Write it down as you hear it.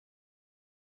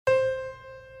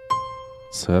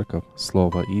Церковь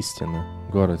 «Слово истины»,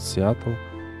 город Сиэтл,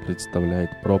 представляет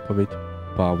проповедь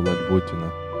Павла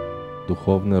Львутина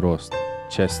 «Духовный рост»,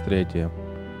 часть 3.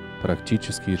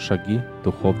 Практические шаги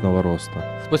духовного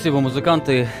роста. Спасибо,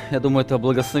 музыканты. Я думаю, это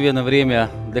благословенное время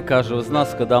для каждого из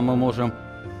нас, когда мы можем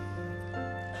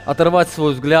оторвать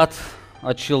свой взгляд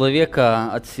от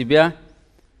человека, от себя,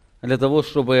 для того,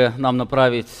 чтобы нам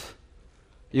направить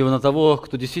его на того,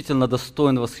 кто действительно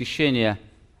достоин восхищения,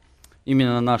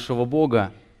 именно нашего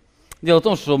Бога. Дело в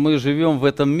том, что мы живем в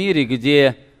этом мире,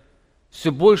 где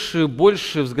все больше и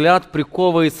больше взгляд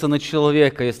приковывается на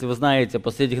человека. Если вы знаете о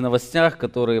последних новостях,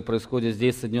 которые происходят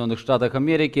здесь, в Соединенных Штатах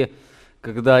Америки,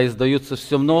 когда издаются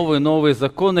все новые и новые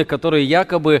законы, которые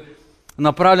якобы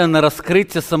направлены на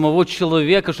раскрытие самого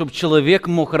человека, чтобы человек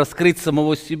мог раскрыть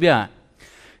самого себя.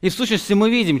 И в сущности мы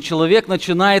видим, человек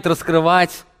начинает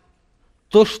раскрывать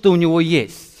то, что у него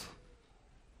есть.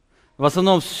 В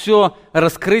основном все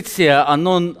раскрытие,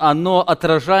 оно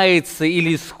отражается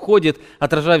или исходит,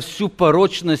 отражая всю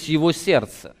порочность его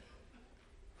сердца.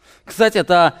 Кстати,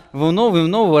 это вновь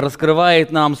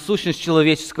раскрывает нам сущность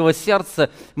человеческого сердца.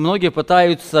 Многие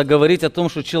пытаются говорить о том,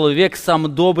 что человек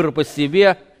сам добр по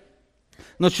себе,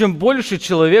 но чем больше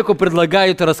человеку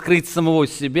предлагают раскрыть самого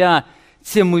себя,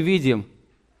 тем мы видим,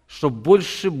 что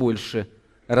больше и больше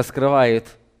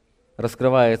раскрывается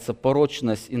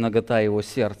порочность и нагота его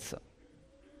сердца.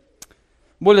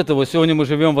 Более того, сегодня мы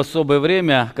живем в особое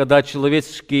время, когда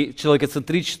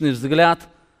человекоцентричный взгляд,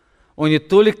 он не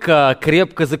только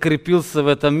крепко закрепился в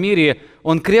этом мире,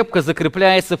 он крепко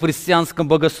закрепляется в христианском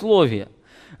богословии.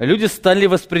 Люди стали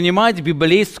воспринимать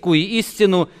библейскую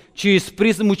истину через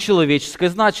призму человеческой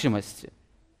значимости.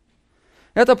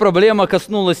 Эта проблема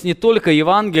коснулась не только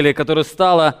Евангелия, которое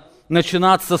стало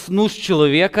начинаться с нужд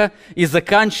человека и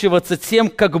заканчиваться тем,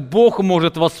 как Бог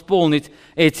может восполнить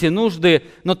эти нужды,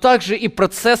 но также и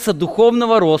процесса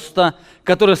духовного роста,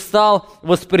 который стал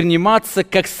восприниматься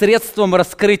как средством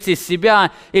раскрытия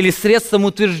себя или средством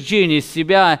утверждения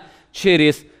себя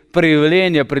через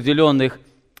проявление определенных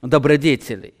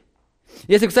добродетелей.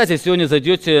 Если, кстати, сегодня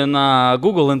зайдете на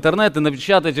Google, интернет и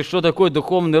напечатаете, что такое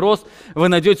духовный рост, вы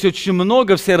найдете очень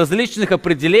много всеразличных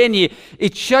определений, и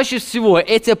чаще всего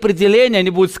эти определения, они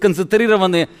будут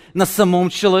сконцентрированы на самом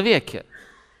человеке.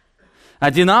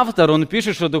 Один автор, он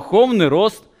пишет, что духовный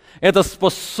рост – это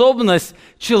способность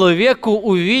человеку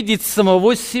увидеть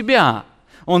самого себя.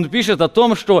 Он пишет о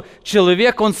том, что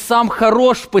человек, он сам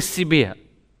хорош по себе.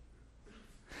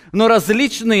 Но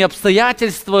различные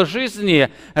обстоятельства жизни,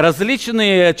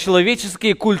 различные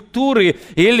человеческие культуры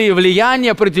или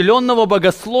влияние определенного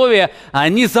богословия,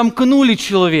 они замкнули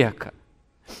человека.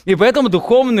 И поэтому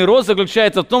духовный рост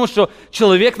заключается в том, что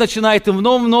человек начинает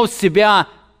вновь себя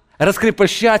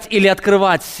раскрепощать или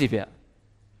открывать себя.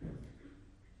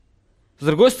 С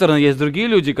другой стороны, есть другие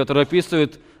люди, которые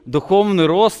описывают духовный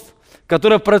рост,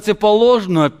 которая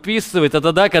противоположно описывает, это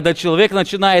тогда, когда человек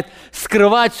начинает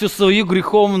скрывать всю свою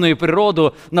греховную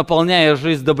природу, наполняя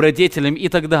жизнь добродетелем и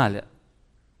так далее.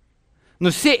 Но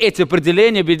все эти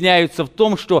определения объединяются в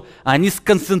том, что они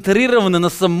сконцентрированы на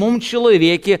самом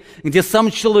человеке, где сам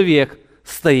человек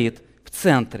стоит в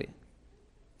центре.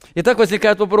 Итак,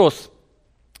 возникает вопрос,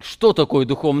 что такое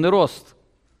духовный рост?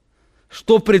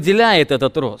 Что определяет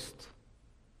этот рост?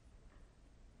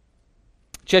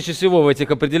 Чаще всего в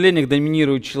этих определениях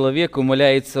доминирует человек,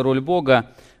 умаляется роль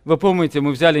Бога. Вы помните,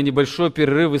 мы взяли небольшой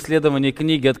перерыв в исследовании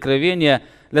книги Откровения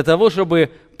для того,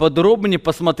 чтобы подробнее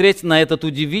посмотреть на этот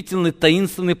удивительный,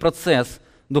 таинственный процесс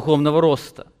духовного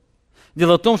роста.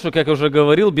 Дело в том, что, как я уже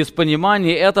говорил, без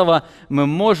понимания этого мы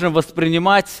можем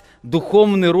воспринимать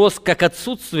духовный рост как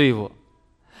отсутствие его,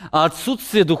 а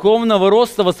отсутствие духовного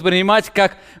роста воспринимать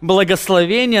как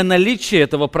благословение наличия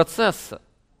этого процесса.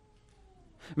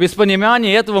 Без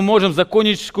понимания этого можем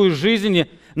законническую жизнь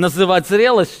называть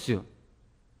зрелостью,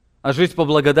 а жизнь по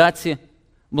благодати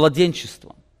 –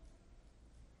 младенчеством.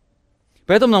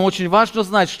 Поэтому нам очень важно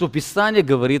знать, что Писание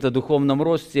говорит о духовном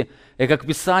росте, и как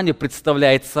Писание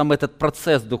представляет сам этот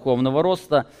процесс духовного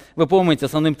роста. Вы помните,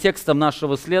 основным текстом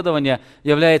нашего исследования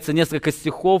является несколько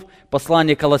стихов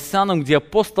послания Колоссянам, где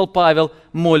апостол Павел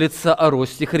молится о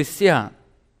росте христиан.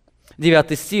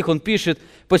 9 стих, он пишет: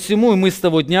 «Посему и мы с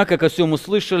того дня, как о сем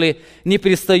услышали, не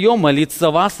перестаем молиться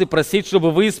о вас и просить,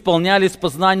 чтобы вы исполнялись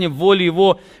познанием воли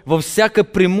Его во всякой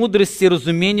премудрости и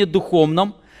разумении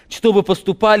духовном, чтобы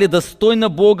поступали достойно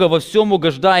Бога, во всем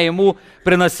угождая Ему,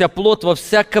 принося плод во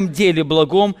всяком деле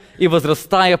благом и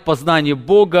возрастая в познании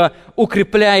Бога,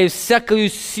 укрепляя всякою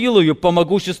силою по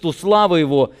могуществу славы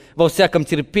Его, во всяком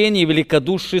терпении и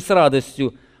великодушии с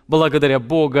радостью, благодаря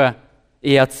Бога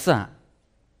и Отца».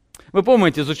 Вы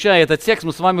помните, изучая этот текст,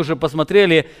 мы с вами уже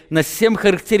посмотрели на 7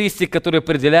 характеристик, которые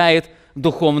определяют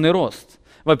духовный рост.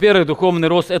 Во-первых, духовный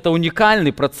рост – это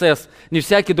уникальный процесс. Не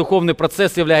всякий духовный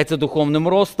процесс является духовным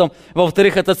ростом.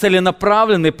 Во-вторых, это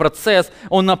целенаправленный процесс.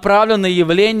 Он направлен на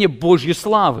явление Божьей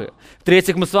славы.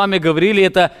 В-третьих, мы с вами говорили,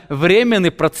 это временный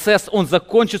процесс. Он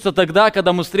закончится тогда,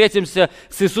 когда мы встретимся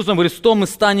с Иисусом Христом и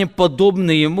станем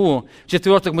подобны Ему.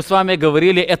 В-четвертых, мы с вами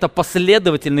говорили, это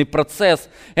последовательный процесс.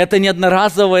 Это не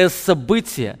одноразовое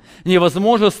событие.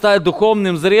 Невозможно стать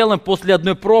духовным зрелым после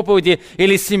одной проповеди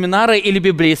или семинара, или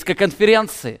библейской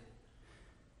конференции.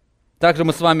 Также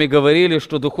мы с вами говорили,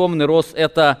 что духовный рост –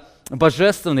 это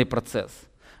божественный процесс.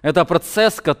 Это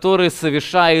процесс, который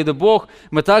совершает Бог.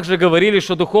 Мы также говорили,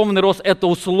 что духовный рост – это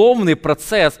условный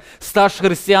процесс. Стаж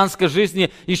христианской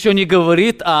жизни еще не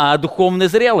говорит о духовной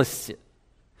зрелости.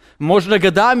 Можно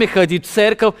годами ходить в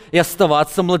церковь и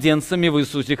оставаться младенцами в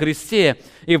Иисусе Христе.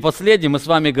 И последнем мы с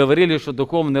вами говорили, что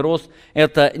духовный рост –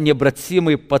 это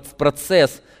необратимый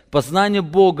процесс. Познание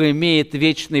Бога имеет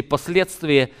вечные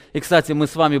последствия. И, кстати, мы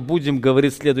с вами будем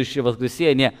говорить в следующее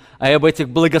воскресенье об этих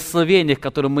благословениях,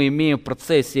 которые мы имеем в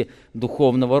процессе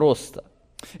духовного роста.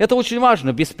 Это очень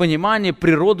важно. Без понимания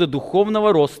природы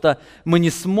духовного роста мы не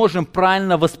сможем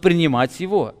правильно воспринимать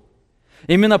его.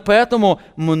 Именно поэтому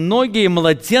многие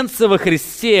младенцы во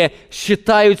Христе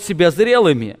считают себя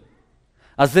зрелыми,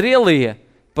 а зрелые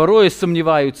порой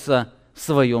сомневаются в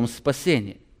своем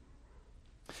спасении.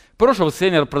 В прошлое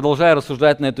воскресенье, продолжая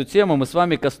рассуждать на эту тему, мы с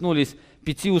вами коснулись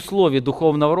 5 условий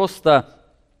духовного роста,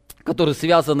 которые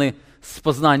связаны с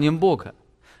познанием Бога.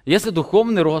 Если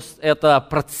духовный рост – это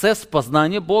процесс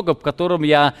познания Бога, в котором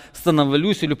я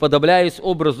становлюсь или подобляюсь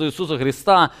образу Иисуса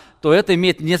Христа, то это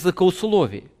имеет несколько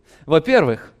условий.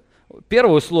 Во-первых,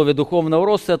 первое условие духовного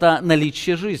роста – это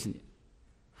наличие жизни.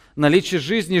 Наличие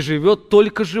жизни живет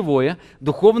только живое,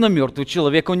 духовно мертвый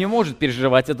человек, он не может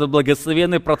переживать этот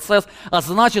благословенный процесс, а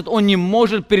значит, он не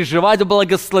может переживать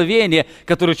благословение,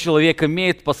 которое человек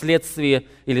имеет впоследствии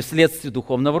или вследствие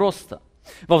духовного роста.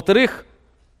 Во-вторых,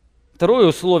 второе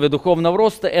условие духовного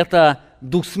роста – это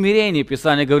дух смирения.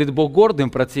 Писание говорит, Бог гордым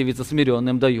противится,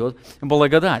 смиренным дает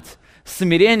благодать.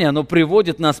 Смирение, оно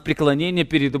приводит нас в преклонение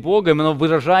перед Богом, оно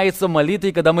выражается в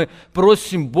молитве, когда мы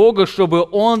просим Бога, чтобы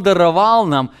Он даровал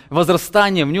нам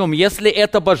возрастание в Нем. Если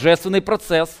это божественный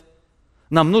процесс,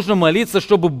 нам нужно молиться,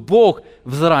 чтобы Бог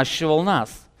взращивал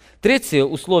нас. Третье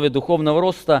условие духовного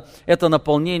роста – это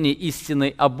наполнение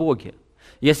истиной о Боге.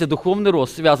 Если духовный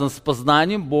рост связан с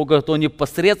познанием Бога, то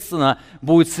непосредственно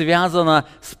будет связано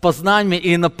с познанием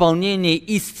и наполнением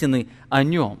истины о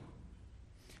Нем.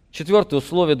 Четвертое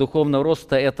условие духовного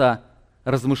роста – это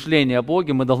размышление о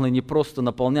Боге. Мы должны не просто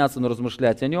наполняться, но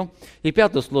размышлять о Нем. И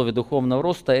пятое условие духовного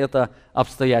роста – это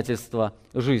обстоятельства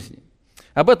жизни.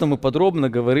 Об этом мы подробно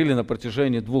говорили на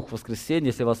протяжении 2 воскресений.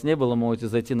 Если вас не было, можете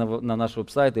зайти на наш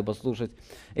веб-сайт и послушать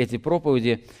эти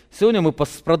проповеди. Сегодня мы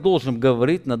продолжим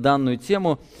говорить на данную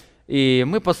тему, и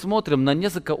мы посмотрим на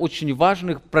несколько очень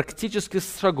важных практических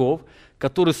шагов,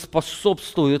 которые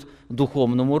способствуют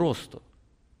духовному росту.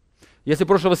 Если в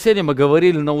прошлое воскресенье мы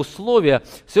говорили на условия,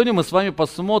 сегодня мы с вами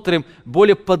посмотрим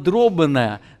более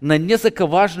подробно на несколько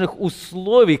важных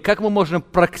условий, как мы можем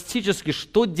практически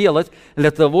что делать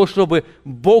для того, чтобы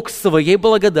Бог своей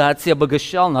благодати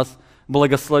обогащал нас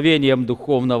благословением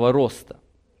духовного роста.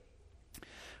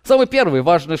 Самый первый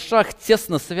важный шаг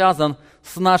тесно связан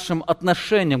с нашим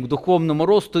отношением к духовному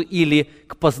росту или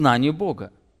к познанию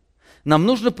Бога. Нам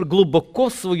нужно глубоко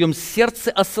в своем сердце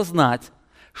осознать,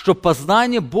 что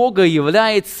познание Бога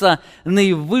является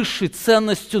наивысшей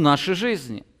ценностью нашей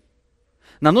жизни.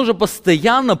 Нам нужно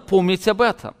постоянно помнить об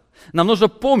этом. Нам нужно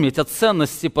помнить о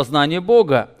ценности познания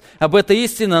Бога. Об этой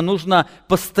истине нужно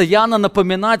постоянно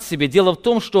напоминать себе. Дело в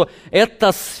том, что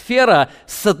эта сфера,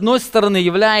 с одной стороны,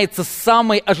 является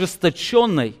самой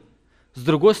ожесточенной, с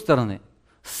другой стороны,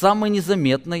 самой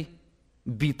незаметной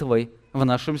битвой в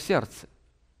нашем сердце.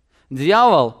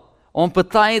 Дьявол, он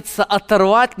пытается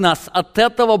оторвать нас от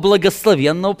этого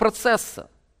благословенного процесса.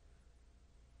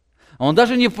 Он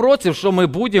даже не против, что мы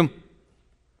будем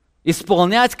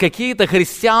исполнять какие-то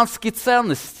христианские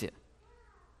ценности.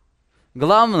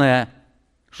 Главное,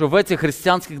 что в этих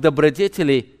христианских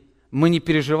добродетелей мы не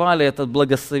переживали этот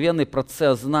благословенный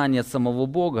процесс знания самого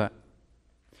Бога.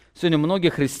 Сегодня многие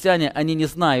христиане, они не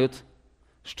знают,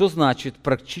 что значит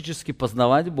практически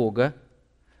познавать Бога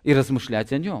и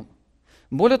размышлять о Нем.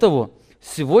 Более того,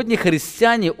 сегодня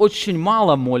христиане очень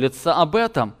мало молятся об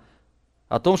этом,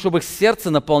 о том, чтобы их сердце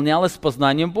наполнялось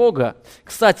познанием Бога.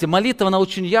 Кстати, молитва, она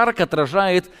очень ярко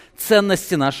отражает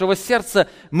ценности нашего сердца.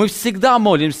 Мы всегда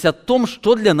молимся о том,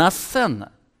 что для нас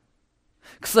ценно.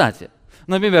 Кстати,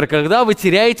 Например, когда вы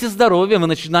теряете здоровье, вы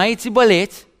начинаете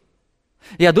болеть,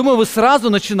 я думаю, вы сразу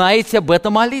начинаете об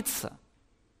этом молиться.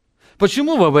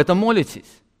 Почему вы об этом молитесь?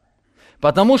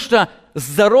 Потому что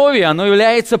здоровье, оно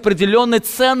является определенной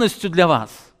ценностью для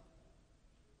вас.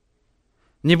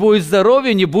 Не будет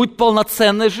здоровья, не будет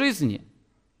полноценной жизни.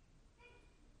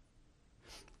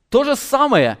 То же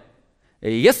самое,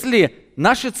 если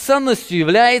нашей ценностью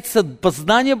является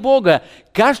познание Бога,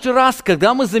 каждый раз,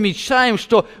 когда мы замечаем,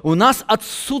 что у нас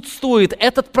отсутствует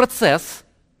этот процесс,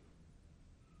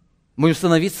 мы будем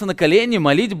становиться на колени,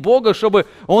 молить Бога, чтобы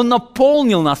Он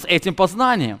наполнил нас этим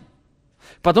познанием.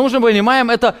 Потому что мы понимаем,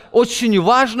 это очень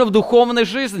важно в духовной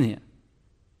жизни.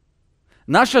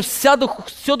 Наше все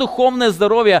духовное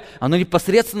здоровье, оно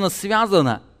непосредственно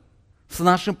связано с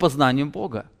нашим познанием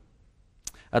Бога.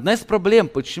 Одна из проблем,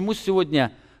 почему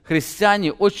сегодня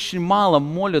христиане очень мало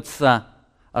молятся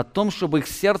о том, чтобы их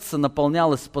сердце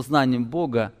наполнялось познанием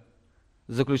Бога,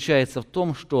 заключается в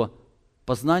том, что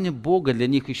познание Бога для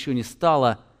них еще не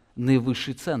стало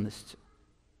наивысшей ценностью.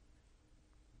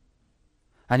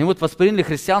 Они восприняли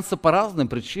христианство по разным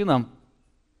причинам.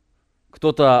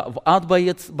 Кто-то в ад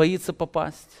боится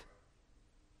попасть.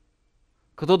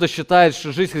 Кто-то считает,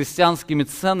 что жизнь христианскими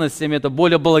ценностями – это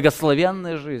более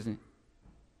благословенная жизнь.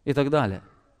 И так далее.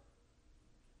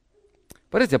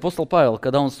 Смотрите, апостол Павел,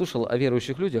 когда он слушал о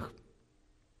верующих людях,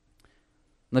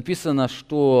 написано,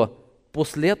 что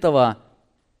после этого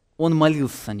он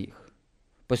молился о них.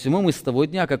 Посему мы с того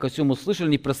дня, как о всем услышали,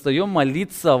 не перестаем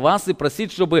молиться о вас и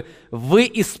просить, чтобы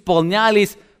вы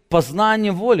исполнялись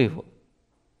познанием воли Его.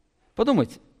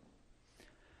 Подумайте,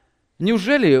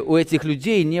 неужели у этих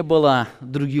людей не было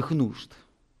других нужд?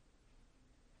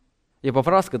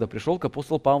 Епафрас, когда пришел к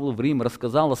апостолу Павлу в Рим,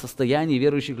 рассказал о состоянии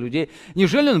верующих людей.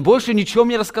 Неужели он больше ничем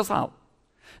не рассказал?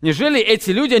 Неужели эти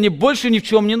люди, они больше ни в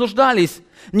чем не нуждались?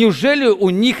 Неужели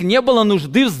у них не было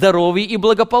нужды в здоровье и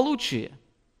благополучии?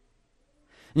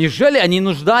 Неужели они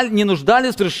не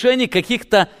нуждались в решении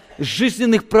каких-то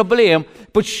жизненных проблем?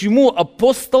 Почему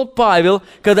апостол Павел,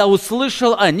 когда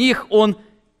услышал о них, он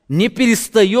не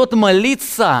перестает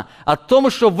молиться о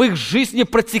том, что в их жизни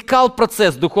протекал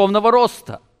процесс духовного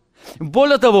роста?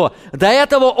 Более того, до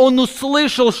этого он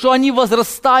услышал, что они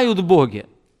возрастают в Боге.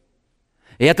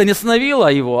 И это не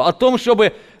остановило его о том,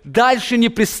 чтобы дальше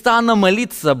непрестанно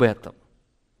молиться об этом.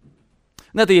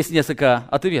 На это есть несколько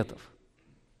ответов.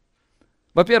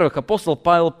 Во-первых, апостол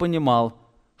Павел понимал,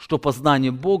 что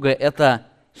познание Бога – это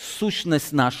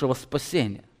сущность нашего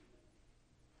спасения.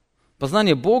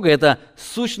 Познание Бога – это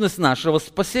сущность нашего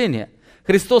спасения.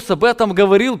 Христос об этом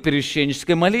говорил в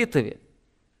первосвященнической молитве.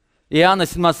 Иоанна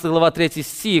 17 глава 3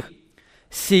 стих.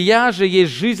 «Сия же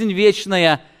есть жизнь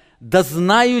вечная, да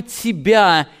знаю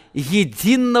Тебя,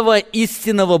 единого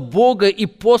истинного Бога и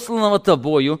посланного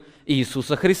Тобою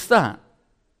Иисуса Христа».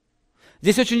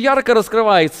 Здесь очень ярко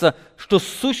раскрывается, что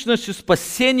сущностью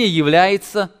спасения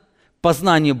является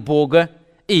познание Бога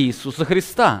и Иисуса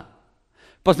Христа.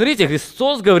 Посмотрите,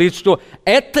 Христос говорит, что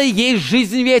это есть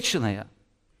жизнь вечная.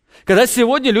 Когда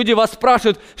сегодня люди вас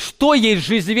спрашивают, что есть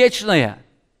жизнь вечная,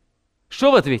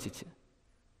 что вы ответите?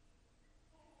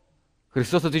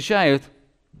 Христос отвечает,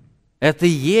 это и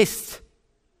есть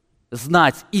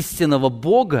знать истинного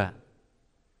Бога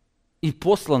и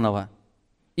посланного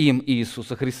им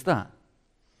Иисуса Христа.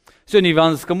 Сегодня в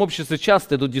евангельском обществе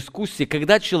часто идут дискуссии,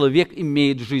 когда человек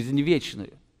имеет жизнь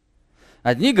вечную.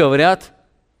 Одни говорят,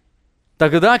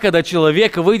 тогда, когда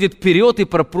человек выйдет вперед и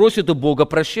попросит у Бога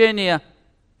прощения.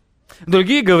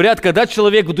 Другие говорят, когда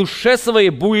человек в душе своей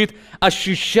будет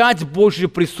ощущать Божье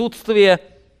присутствие.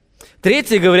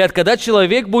 Третьи говорят, когда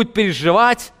человек будет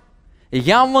переживать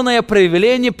явное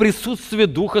проявление присутствия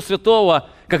Духа Святого,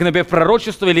 как, например,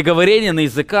 пророчество или говорение на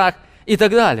языках и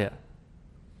так далее.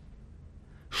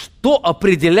 Что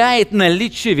определяет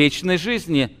наличие вечной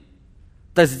жизни?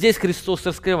 То здесь Христос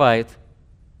раскрывает.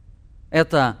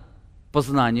 Это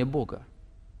познание Бога.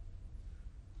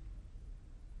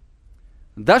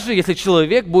 Даже если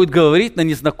человек будет говорить на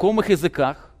незнакомых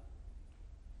языках,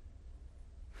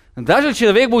 даже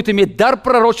человек будет иметь дар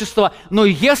пророчества, но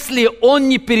если он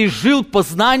не пережил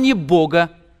познание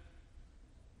Бога,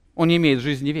 он не имеет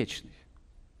жизни вечной.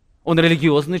 Он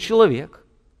религиозный человек,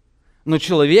 но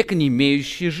человек, не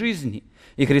имеющий жизни.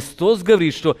 И Христос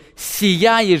говорит, что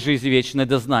 «сия есть жизнь вечная,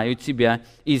 да знаю Тебя,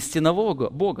 истинного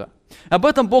Бога». Об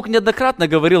этом Бог неоднократно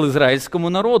говорил израильскому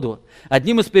народу.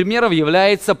 Одним из примеров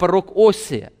является пророк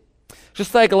Осия.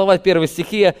 6 глава 1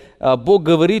 стихе Бог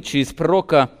говорит через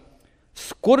пророка: «В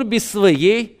скорби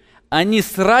своей они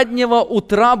с раннего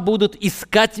утра будут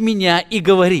искать Меня и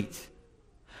говорить».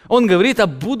 Он говорит о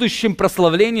будущем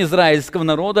прославлении израильского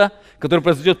народа, который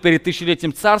произойдет перед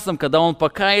тысячелетним царством, когда он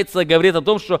покается, говорит о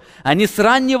том, что они с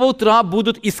раннего утра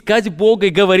будут искать Бога и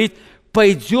говорить: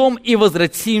 «Пойдем и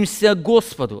возвратимся к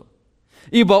Господу,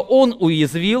 ибо Он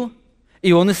уязвил,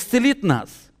 и Он исцелит нас,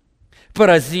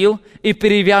 поразил и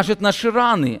перевяжет наши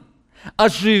раны,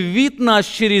 оживит нас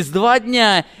через 2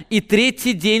 дня, и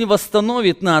 3-й день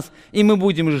восстановит нас, и мы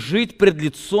будем жить пред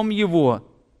лицом Его».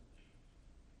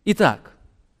 Итак,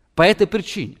 по этой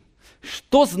причине,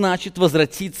 что значит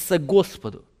возвратиться к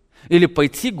Господу или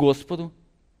пойти к Господу?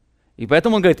 И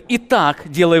поэтому он говорит: итак,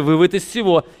 делай вывод из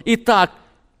всего, итак,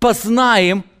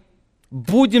 познаем,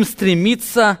 будем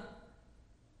стремиться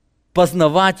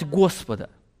познавать Господа.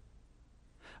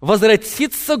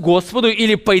 Возвратиться к Господу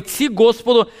или пойти к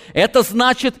Господу – это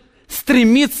значит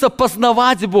стремиться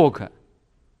познавать Бога.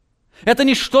 Это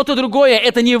не что-то другое,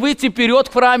 это не выйти вперед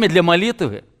в храме для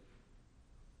молитвы.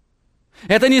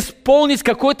 Это не исполнить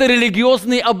какой-то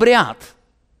религиозный обряд.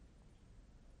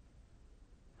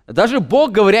 Даже Бог,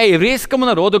 говоря еврейскому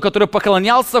народу, который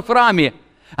поклонялся в храме,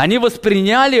 они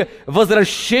восприняли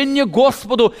возвращение к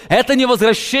Господу. Это не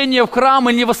возвращение в храм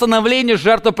и не восстановление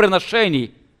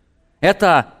жертвоприношений.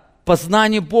 Это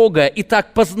познание Бога.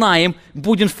 Итак, познаем,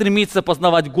 будем стремиться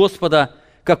познавать Господа,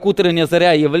 как утренняя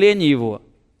заря явления Его.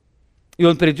 И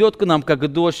Он придет к нам,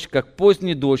 как дождь, как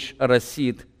поздний дождь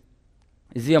оросит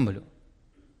землю.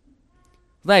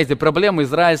 Знаете, проблема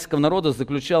израильского народа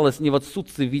заключалась не в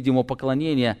отсутствии видимого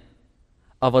поклонения,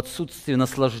 а в отсутствии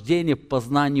наслаждения в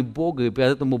познании Бога. И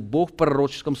поэтому Бог в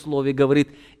пророческом слове говорит: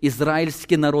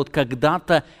 израильский народ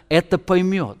когда-то это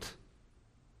поймет.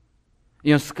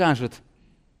 И Он скажет: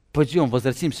 пойдем,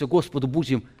 возвратимся к Господу,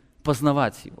 будем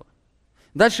познавать Его.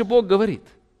 Дальше Бог говорит: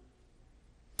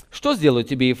 что сделаю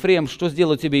тебе, Ефрем, что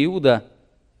сделаю тебе, Иуда?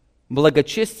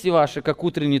 Благочестие ваше, как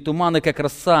утренний туман, и как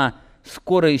роса,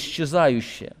 скоро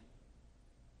исчезающая.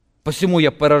 Посему я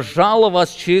поражал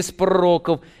вас через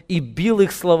пророков и бил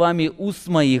их словами уст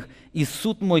моих, и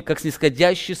суд мой, как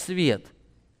снисходящий свет.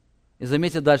 И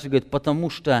заметьте, дальше говорит: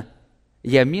 потому что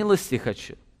я милости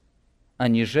хочу, а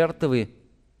не жертвы,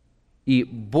 и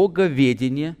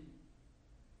боговедение.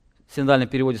 В синодальном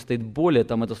переводе стоит более,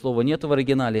 там это слово нет в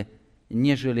оригинале,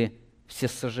 нежели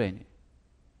всесожжение.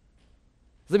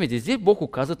 Заметьте, здесь Бог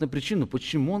указывает на причину,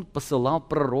 почему Он посылал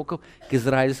пророков к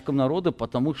израильскому народу,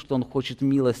 потому что Он хочет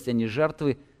милости, а не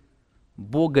жертвы,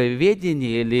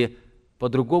 боговедения или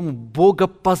по-другому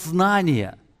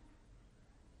богопознания,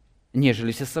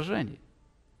 нежели всесожжение.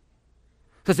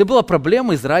 Кстати, была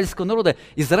проблема израильского народа.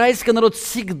 Израильский народ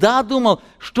всегда думал,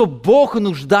 что Бог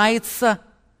нуждается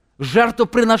в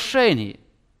жертвоприношении.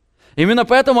 Именно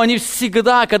поэтому они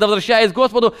всегда, когда возвращаясь к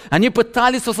Господу, они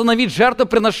пытались установить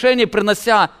жертвоприношение,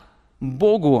 принося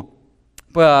Богу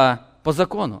по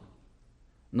закону.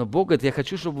 Но Бог говорит: я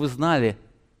хочу, чтобы вы знали,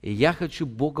 и я хочу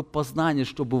богопознания,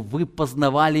 чтобы вы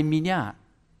познавали меня.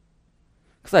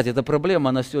 Кстати, эта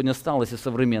проблема, она сегодня осталась и в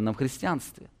современном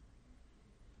христианстве.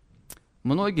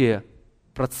 Многие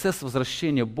процесс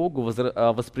возвращения к Богу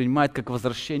воспринимают как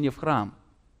возвращение в храм.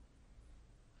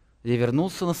 Я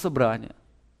вернулся на собрание.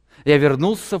 Я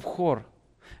вернулся в хор,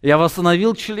 я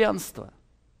восстановил членство,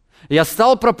 я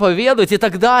стал проповедовать и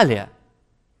так далее.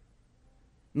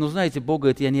 Но знаете, Бог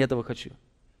говорит: я не этого хочу.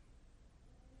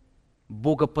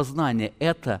 Богопознание –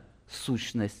 это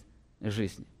сущность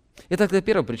жизни. Итак, это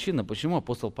первая причина, почему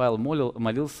апостол Павел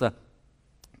молился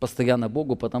постоянно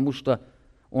Богу, потому что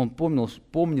он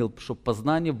помнил, что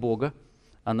познание Бога,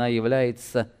 она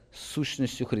является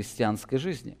сущностью христианской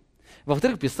жизни.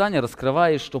 Во-вторых, Писание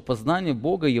раскрывает, что познание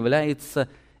Бога является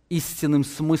истинным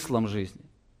смыслом жизни.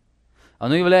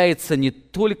 Оно является не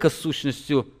только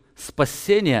сущностью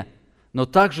спасения, но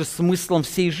также смыслом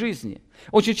всей жизни.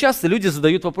 Очень часто люди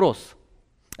задают вопрос: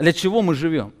 для чего мы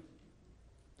живем?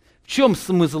 В чем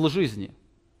смысл жизни?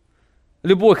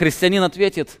 Любой христианин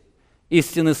ответит: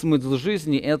 истинный смысл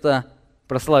жизни – это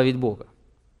прославить Бога.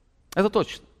 Это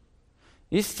точно.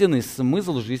 Истинный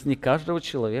смысл жизни каждого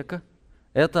человека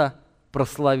 – это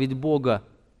прославить Бога.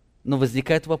 Но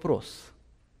возникает вопрос: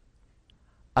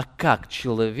 а как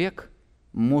человек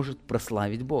может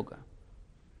прославить Бога?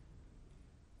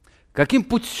 Каким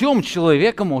путем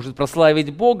человек может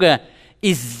прославить Бога?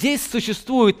 И здесь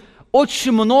существует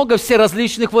очень много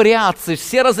всеразличных вариаций,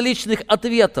 всеразличных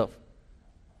ответов,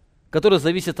 которые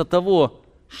зависят от того,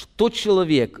 что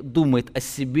человек думает о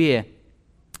себе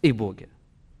и Боге.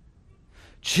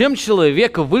 Чем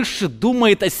человек выше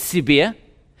думает о себе,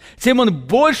 тем он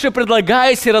больше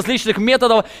предлагает всеразличных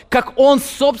методов, как он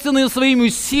собственными своими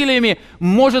усилиями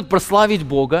может прославить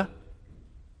Бога.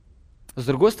 С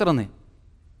другой стороны,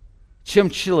 чем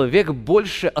человек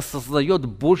больше осознает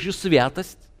Божью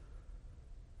святость,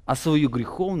 а свою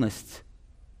греховность,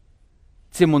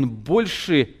 тем он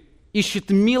больше ищет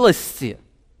милости,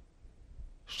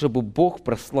 чтобы Бог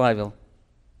прославил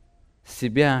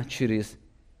себя через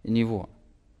него.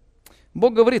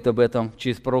 Бог говорит об этом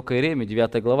через пророка Иеремию,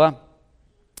 9 глава,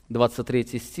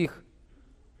 23 стих.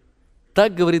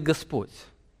 Так говорит Господь: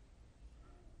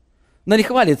 да не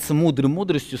хвалится мудрый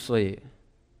мудростью своей,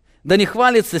 да не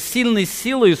хвалится сильной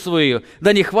силою своей,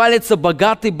 да не хвалится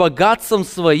богатый богатством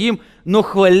своим, но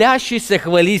хвалящийся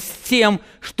хвались тем,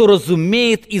 что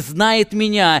разумеет и знает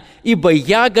меня, ибо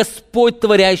я Господь,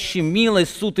 творящий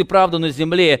милость, суд и правду на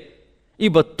земле,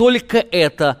 ибо только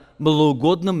это было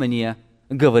угодно мне,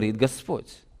 говорит Господь.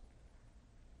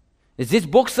 Здесь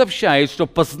Бог сообщает, что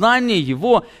познание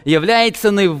Его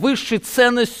является наивысшей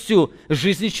ценностью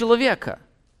жизни человека.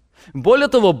 Более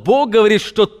того, Бог говорит,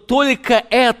 что только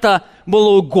это было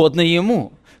угодно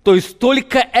Ему. То есть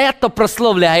только это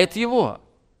прославляет Его.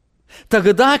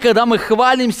 Тогда, когда мы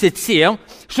хвалимся тем,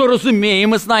 что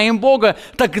разумеем и знаем Бога,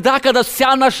 тогда, когда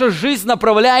вся наша жизнь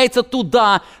направляется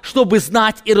туда, чтобы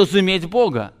знать и разуметь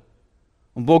Бога.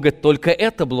 Бога только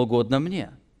это было угодно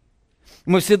мне.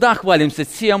 Мы всегда хвалимся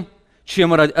тем,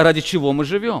 ради чего мы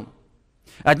живем.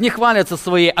 Одни хвалятся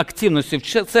своей активностью в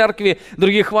церкви,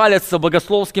 другие хвалятся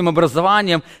богословским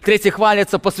образованием, третьи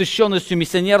хвалятся посвященностью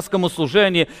миссионерскому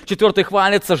служению, четвертый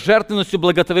хвалятся жертвенностью в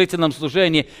благотворительном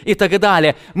служении и так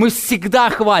далее. Мы всегда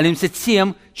хвалимся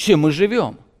тем, чем мы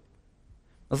живем.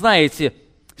 Знаете,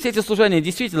 все эти служения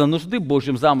действительно нужны в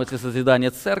Божьем замысле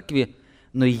созидания церкви,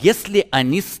 но если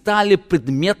они стали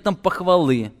предметом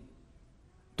похвалы,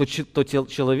 то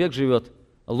человек живет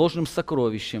ложным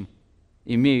сокровищем,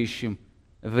 имеющим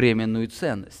временную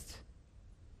ценность.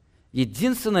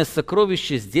 Единственное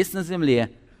сокровище здесь на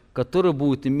земле, которое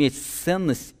будет иметь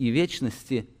ценность и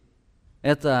вечности,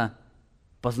 это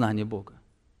познание Бога.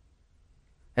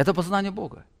 Это познание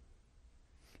Бога.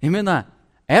 Именно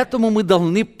этому мы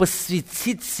должны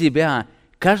посвятить себя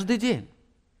каждый день.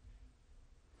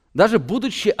 Даже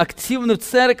будучи активны в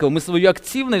церкви, мы свою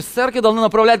активность в церкви должны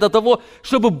направлять до того,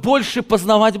 чтобы больше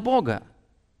познавать Бога.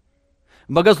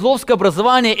 Богословское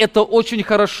образование – это очень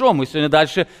хорошо. Мы сегодня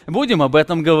дальше будем об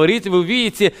этом говорить. Вы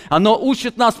увидите, оно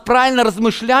учит нас правильно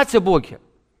размышлять о Боге.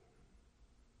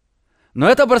 Но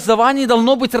это образование не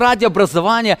должно быть ради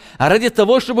образования, а ради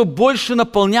того, чтобы больше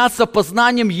наполняться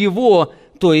познанием Его,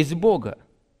 то есть Бога.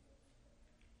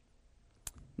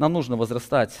 Нам нужно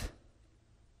возрастать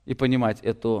и понимать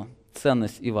эту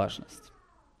ценность и важность.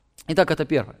 Итак, это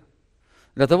первое.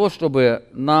 Для того, чтобы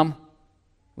нам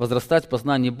возрастать в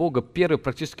познании Бога, первый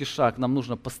практический шаг, нам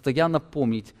нужно постоянно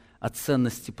помнить о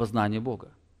ценности познания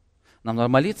Бога. Нам надо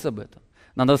молиться об этом,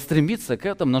 нам надо стремиться к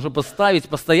этому, нам нужно поставить,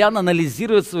 постоянно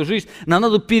анализировать свою жизнь, нам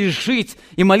надо пережить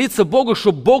и молиться Богу,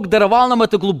 чтобы Бог даровал нам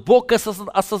это глубокое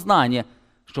осознание,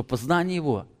 что познание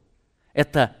Его –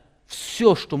 это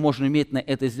все, что можно иметь на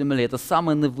этой земле, это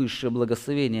самое наивысшее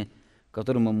благословение,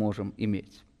 которое мы можем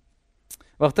иметь.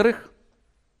 Во-вторых,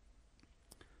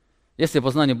 если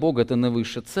познание Бога – это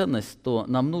наивысшая ценность, то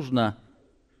нам нужно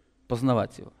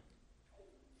познавать Его.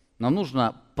 Нам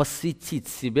нужно посвятить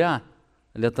себя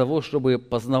для того, чтобы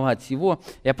познавать Его.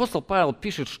 И апостол Павел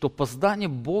пишет, что познание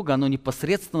Бога, оно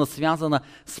непосредственно связано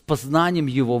с познанием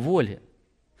Его воли.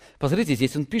 Посмотрите,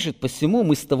 здесь он пишет: «Посему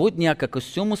мы с того дня, как о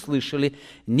всем услышали,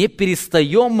 не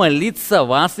перестаем молиться о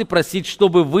вас и просить,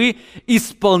 чтобы вы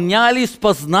исполнялись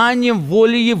познанием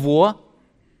воли Его,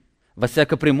 во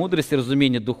всякой премудрости и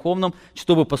разумении духовном,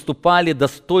 чтобы поступали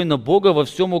достойно Бога, во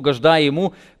всем угождая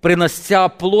Ему, принося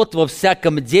плод во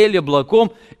всяком деле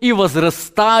благом и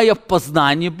возрастая в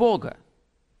познании Бога».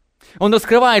 Он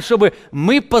раскрывает, чтобы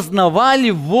мы познавали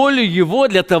волю Его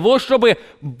для того, чтобы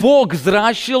Бог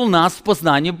взращивал нас в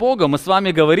познании Бога. Мы с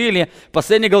вами говорили,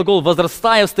 последний глагол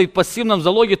 «возрастая» стоит в пассивном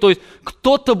залоге, то есть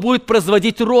кто-то будет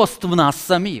производить рост в нас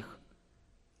самих.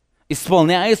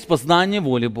 Исполняясь познание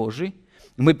воли Божией,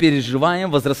 мы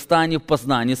переживаем возрастание в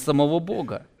познании самого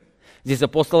Бога. Здесь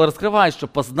апостол раскрывает, что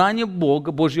познание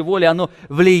Бога, Божьей воли, оно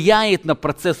влияет на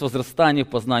процесс возрастания в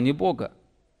познании Бога.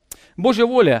 Божья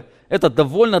воля – это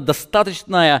довольно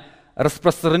достаточное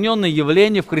распространенное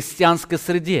явление в христианской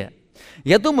среде.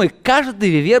 Я думаю,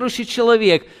 каждый верующий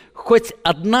человек хоть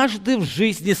однажды в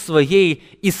жизни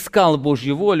своей искал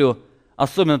Божью волю,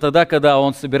 особенно тогда, когда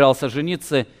он собирался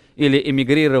жениться или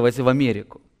эмигрировать в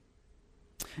Америку.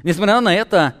 Несмотря на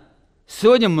это,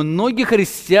 сегодня многие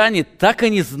христиане так и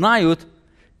не знают,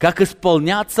 как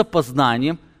исполняться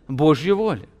познанием Божьей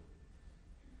воли.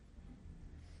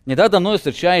 Не так давно я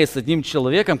встречаюсь с одним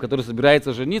человеком, который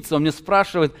собирается жениться, он мне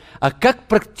спрашивает: а как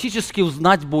практически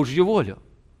узнать Божью волю?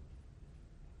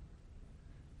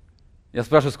 Я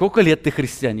спрашиваю, сколько лет ты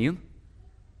христианин?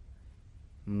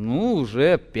 Ну,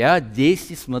 уже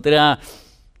 5-10, смотря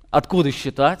откуда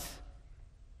считать.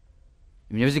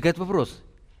 И у меня возникает вопрос.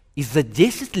 И за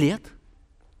 10 лет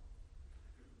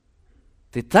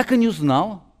ты так и не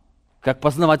узнал, как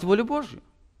познавать волю Божью?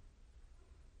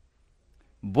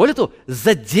 Более того,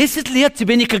 за 10 лет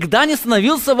тебе никогда не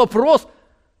становился вопрос,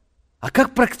 а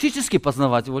как практически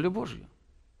познавать волю Божью?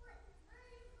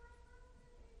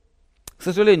 К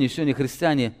сожалению, сегодня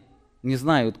христиане не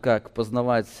знают, как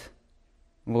познавать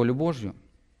волю Божью.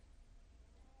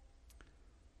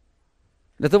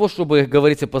 Для того, чтобы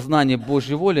говорить о познании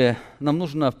Божьей воли, нам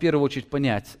нужно в первую очередь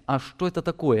понять, а что это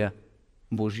такое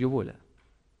Божья воля?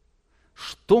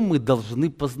 Что мы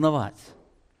должны познавать,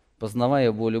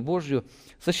 познавая волю Божью?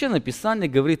 Священное Писание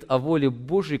говорит о воле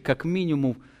Божьей как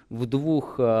минимум в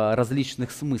двух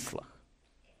различных смыслах.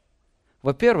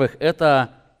 Во-первых,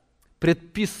 это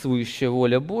предписывающая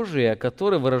воля Божия,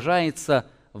 которая выражается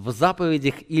в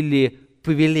заповедях или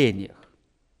повелениях.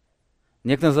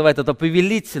 Некоторые называют это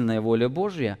повелительная воля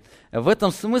Божья. В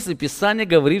этом смысле Писание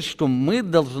говорит, что мы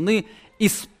должны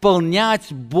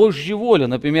исполнять Божью волю.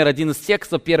 Например, один из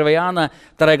текстов 1 Иоанна,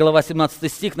 2 глава,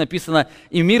 17 стих написано: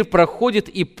 «И мир проходит,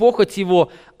 и похоть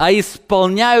его, а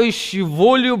исполняющий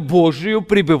волю Божию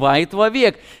пребывает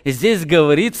вовек». Здесь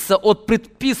говорится о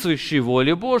предписывающей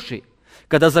воле Божьей.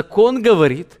 Когда закон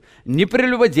говорит: не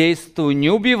прелюбодействуй,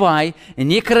 не убивай,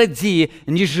 не кради,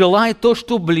 не желай то,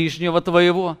 что ближнего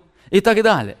твоего, и так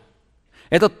далее.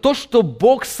 Это то, что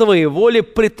Бог своей волей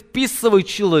предписывает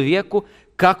человеку,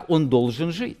 как он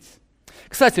должен жить.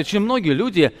 Кстати, очень многие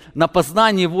люди на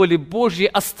познании воли Божьей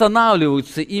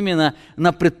останавливаются именно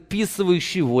на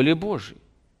предписывающей воле Божьей.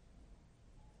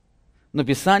 Но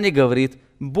Писание говорит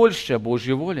больше о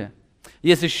Божьей воле.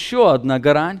 Есть еще одна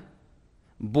грань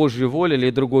Божьей воли или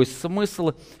другой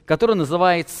смысл, который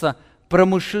называется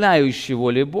промышляющей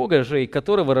волей Бога же, и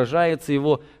который выражается в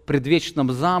его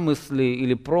предвечном замысле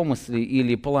или промысле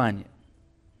или плане.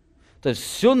 То есть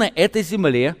все на этой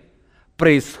земле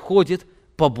происходит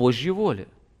по Божьей воле.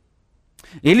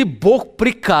 Или Бог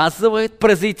приказывает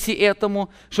произойти этому,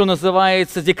 что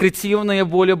называется декретивная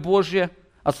воля Божья,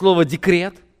 от слова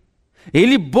декрет.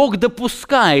 Или Бог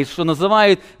допускает, что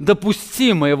называют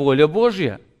допустимая воля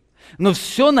Божья. Но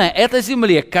все на этой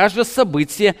земле, каждое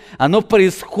событие, оно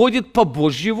происходит по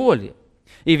Божьей воле.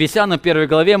 И в Ефесянам 1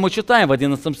 главе мы читаем в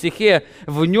 11 стихе: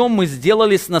 «В нем мы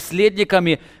сделались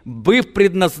наследниками, быв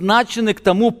предназначены к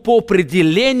тому по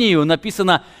определению»,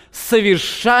 написано,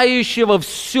 «совершающего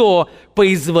все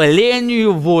по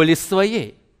изволению воли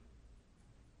своей».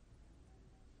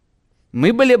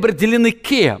 Мы были определены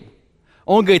кем?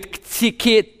 Он говорит, к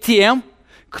тем,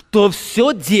 кто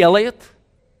все делает,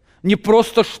 не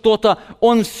просто что-то,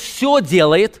 он все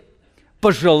делает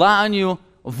по желанию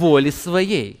воли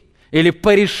своей или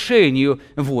по решению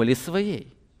воли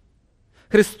своей.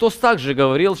 Христос также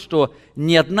говорил, что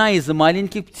ни одна из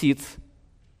маленьких птиц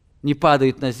не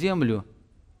падает на землю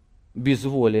без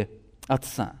воли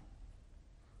Отца.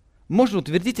 Можно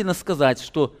утвердительно сказать,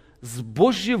 что с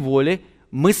Божьей волей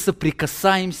мы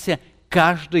соприкасаемся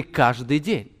каждый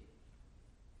день.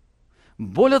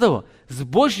 Более того, с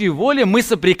Божьей волей мы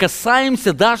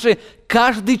соприкасаемся даже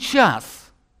каждый час.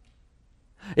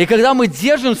 И когда мы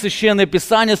держим Священное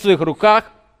Писание в своих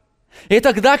руках, и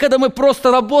тогда, когда мы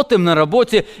просто работаем на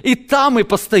работе, и там мы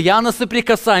постоянно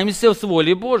соприкасаемся с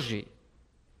волей Божьей.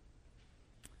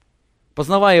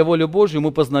 Познавая волю Божью,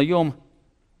 мы познаем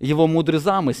Его мудрый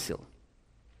замысел.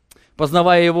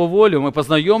 Познавая Его волю, мы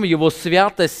познаем Его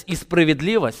святость и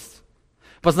справедливость.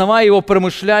 Познавая Его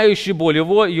промышляющую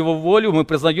Его волю, мы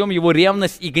познаем Его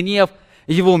ревность и гнев,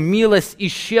 Его милость и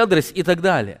щедрость и так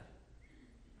далее.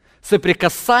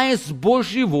 Соприкасаясь с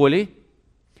Божьей волей,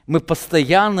 мы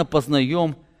постоянно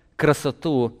познаем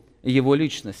красоту Его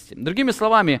личности. Другими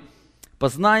словами,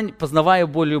 познавая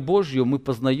волю Божью, мы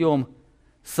познаем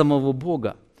самого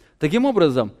Бога. Таким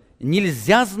образом,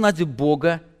 нельзя знать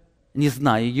Бога, не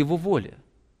зная Его воли.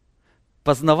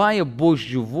 Познавая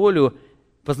Божью волю,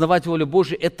 познавать волю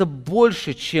Божию – это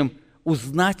больше, чем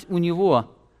узнать у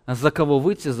Него, за кого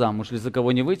выйти замуж или за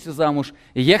кого не выйти замуж,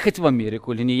 ехать в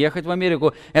Америку или не ехать в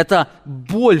Америку. Это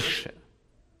больше.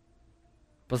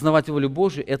 Познавать волю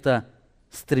Божию – это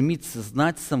стремиться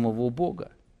знать самого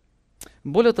Бога.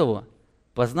 Более того,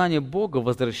 познание Бога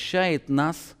возвращает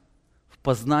нас в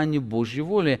познание Божьей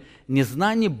воли.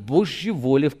 Незнание Божьей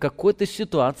воли в какой-то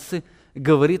ситуации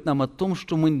говорит нам о том,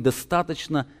 что мы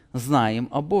недостаточно знаем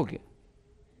о Боге.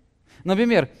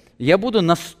 Например, я буду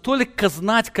настолько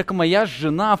знать, как моя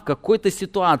жена в какой-то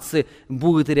ситуации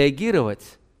будет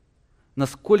реагировать,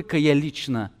 насколько я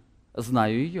лично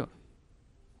знаю ее.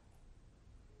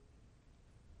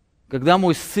 Когда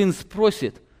мой сын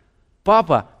спросит: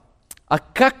 папа, а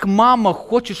как мама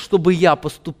хочет, чтобы я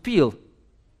поступил?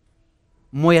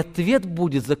 Мой ответ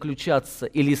будет заключаться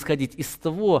или исходить из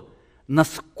того,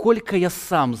 насколько я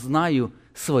сам знаю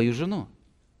свою жену.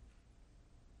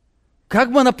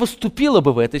 Как бы она поступила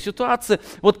бы в этой ситуации?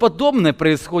 Вот подобное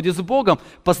происходит с Богом.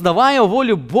 Познавая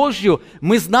волю Божью,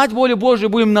 мы знать волю Божью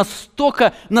будем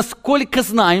настолько, насколько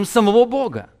знаем самого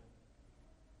Бога.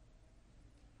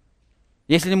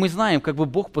 Если мы знаем, как бы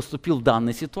Бог поступил в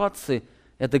данной ситуации,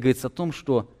 это говорится о том,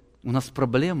 что у нас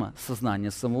проблема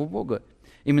сознания самого Бога.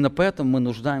 Именно поэтому мы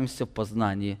нуждаемся в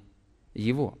познании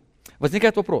Его.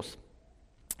 Возникает вопрос: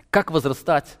 как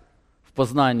возрастать в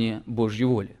познании Божьей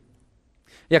воли?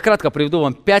 Я кратко приведу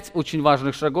вам 5 очень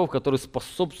важных шагов, которые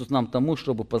способствуют нам тому,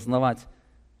 чтобы познавать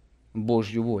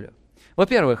Божью волю.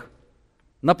 Во-первых,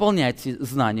 наполняйте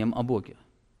знанием о Боге.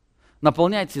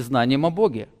 Наполняйте знанием о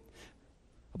Боге.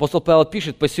 Апостол Павел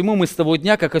пишет: «Посему мы с того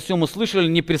дня, как о сем услышали,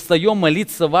 не перестаем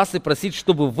молиться вас и просить,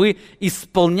 чтобы вы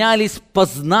исполнялись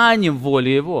познанием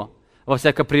воли Его, во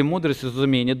всякой премудрости,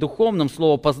 разумении духовном».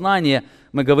 Слово «познание»,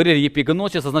 мы говорили,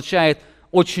 епигносис, означает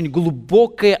очень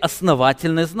глубокое,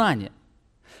 основательное знание.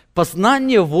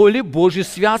 Познание воли Божьей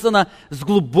связано с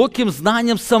глубоким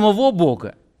знанием самого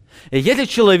Бога. И если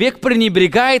человек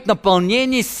пренебрегает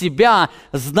наполнением себя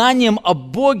знанием о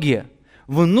Боге,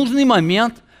 в нужный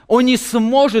момент он не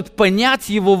сможет понять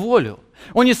Его волю.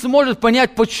 Он не сможет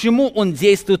понять, почему Он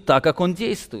действует так, как Он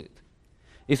действует.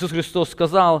 Иисус Христос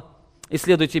сказал: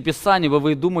 «Исследуйте Писание,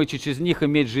 вы думаете через них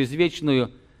иметь жизнь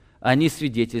вечную, они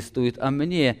свидетельствуют о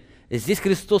Мне». Здесь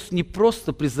Христос не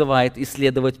просто призывает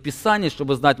исследовать Писание,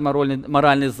 чтобы знать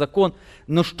моральный закон,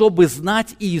 но чтобы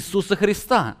знать Иисуса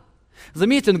Христа.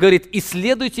 Заметьте, Он говорит: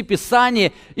 «Исследуйте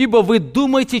Писание, ибо вы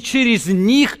думаете через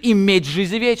них иметь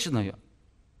жизнь вечную».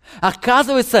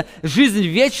 Оказывается, жизнь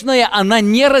вечная, она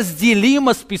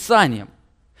неразделима с Писанием.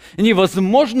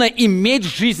 Невозможно иметь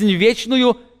жизнь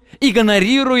вечную,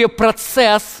 игнорируя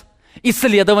процесс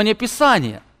исследования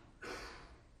Писания.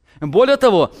 Более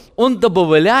того, он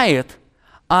добавляет,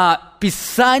 а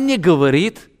Писание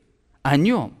говорит о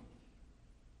нем.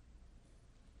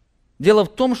 Дело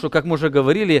в том, что, как мы уже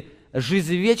говорили,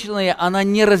 жизнь вечная, она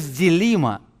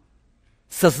неразделима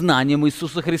со знанием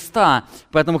Иисуса Христа.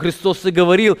 Поэтому Христос и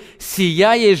говорил: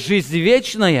 «Сия есть жизнь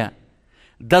вечная,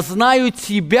 да знаю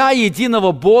Тебя,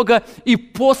 единого Бога и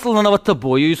посланного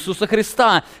Тобою Иисуса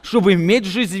Христа». Чтобы иметь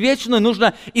жизнь вечную,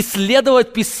 нужно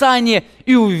исследовать Писание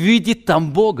и увидеть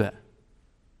там Бога.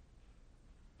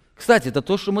 Кстати, это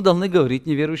то, что мы должны говорить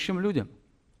неверующим людям.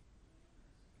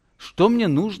 Что мне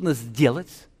нужно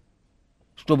сделать,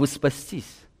 чтобы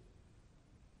спастись?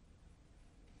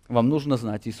 Вам нужно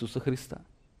знать Иисуса Христа.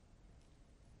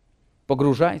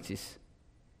 Погружайтесь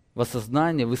в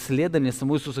осознание, в исследование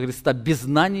самого Иисуса Христа. Без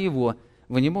знания Его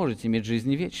вы не можете иметь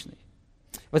жизни вечной.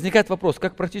 Возникает вопрос: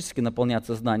 как практически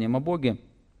наполняться знанием о Боге?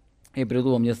 Я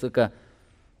приведу вам несколько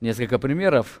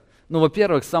примеров.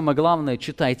 Во-первых, самое главное —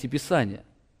 читайте Писание.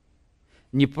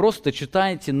 Не просто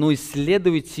читайте, но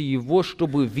исследуйте его,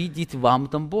 чтобы видеть вам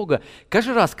там Бога.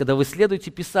 Каждый раз, когда вы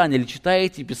исследуете Писание или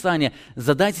читаете Писание,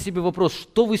 задайте себе вопрос: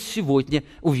 что вы сегодня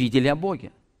увидели о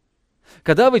Боге?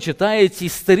 Когда вы читаете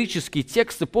исторические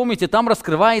тексты, помните, там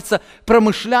раскрывается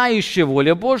промышляющая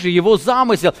воля Божья, Его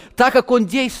замысел, так, как Он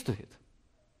действует.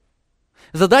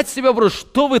 Задайте себе вопрос: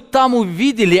 что вы там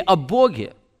увидели о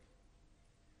Боге?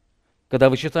 Когда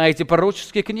вы читаете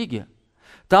пророческие книги,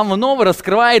 там вновь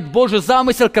раскрывает Божий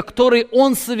замысел, который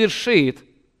Он совершит.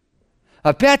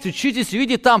 Опять учитесь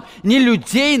видеть там не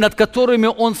людей, над которыми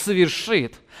Он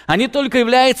совершит. Они только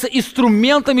являются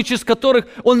инструментами, через которых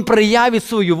Он проявит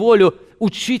свою волю.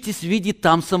 Учитесь видеть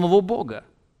там самого Бога.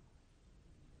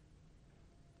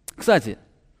 Кстати,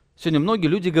 сегодня многие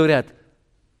люди говорят: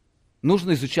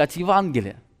 нужно изучать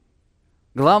Евангелие.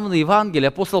 Главное Евангелие.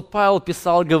 Апостол Павел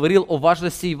писал, говорил о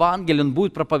важности Евангелия. Он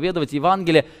будет проповедовать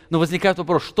Евангелие. Но возникает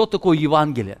вопрос: что такое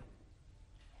Евангелие?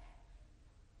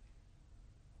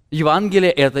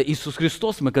 Евангелие — это Иисус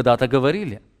Христос, мы когда-то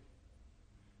говорили.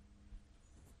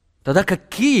 Тогда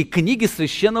какие книги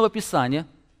Священного Писания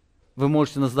вы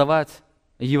можете называть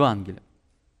Евангелием?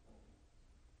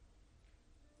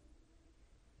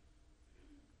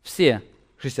 Все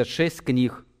 66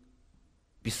 книг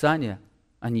Писания,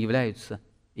 они являются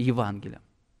Евангелием.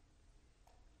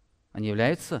 Они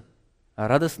являются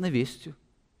радостной вестью,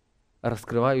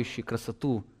 раскрывающей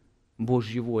красоту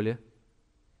Божьей воли,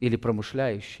 или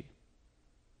промышляющей,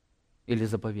 или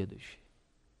заповедующей.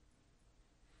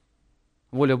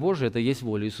 Воля Божия — это есть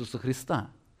воля Иисуса Христа.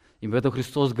 И поэтому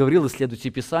Христос говорил: исследуйте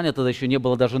Писание, тогда еще не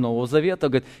было даже Нового Завета,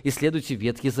 говорит: исследуйте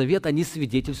Ветхий Завет, они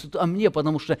свидетельствуют о мне,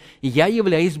 потому что я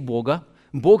являюсь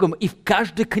Богом, и в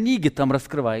каждой книге там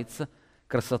раскрывается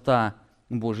красота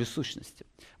Божьей сущности.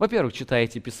 Во-первых,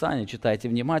 читайте Писание, читайте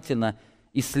внимательно,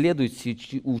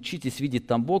 исследуйте, учитесь видеть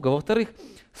там Бога. Во-вторых,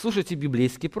 слушайте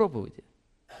библейские проповеди.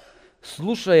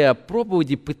 Слушая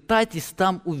проповеди, пытайтесь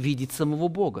там увидеть самого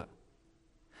Бога.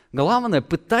 Главное,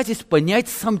 пытайтесь понять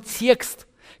сам текст,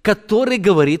 который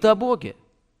говорит о Боге.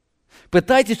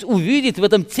 Пытайтесь увидеть в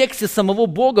этом тексте самого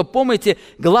Бога. Помните,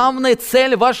 главная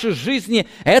цель вашей жизни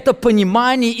 – это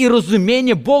понимание и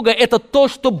разумение Бога. Это то,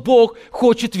 что Бог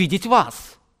хочет видеть в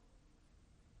вас.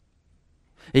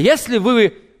 Если вы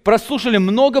прослушали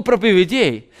много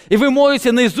проповедей, и вы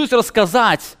можете наизусть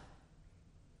рассказать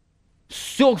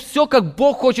все, как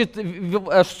Бог хочет,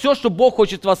 все, что Бог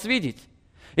хочет вас видеть,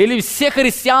 или все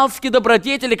христианские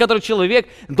добродетели, которые человек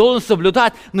должен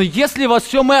соблюдать, но если во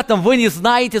всем этом вы не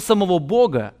знаете самого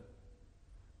Бога,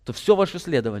 то все ваше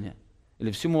исследование,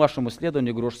 или всему вашему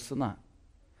исследованию грош цена.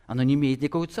 Оно не имеет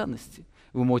никакой ценности.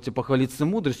 Вы можете похвалиться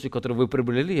мудростью, которую вы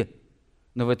приобрели,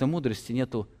 но в этой мудрости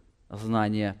нету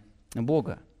знания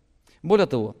Бога. Более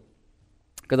того,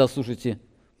 когда слушаете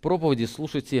проповеди,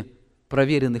 слушайте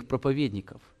проверенных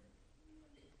проповедников,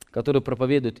 которые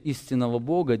проповедуют истинного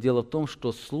Бога. Дело в том,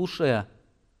 что слушая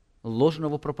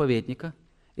ложного проповедника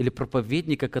или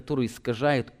проповедника, который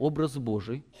искажает образ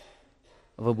Божий,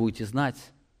 вы будете знать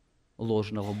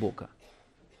ложного Бога.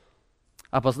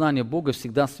 А познание Бога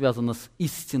всегда связано с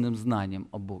истинным знанием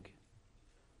о Боге.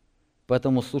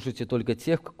 Поэтому слушайте только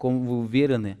тех, в ком вы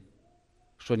уверены,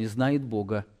 что они знают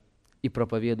Бога и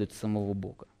проповедуют самого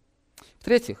Бога.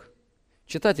 В-третьих,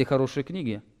 читайте хорошие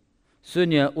книги.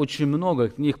 Сегодня очень много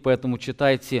книг, поэтому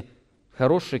читайте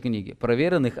хорошие книги,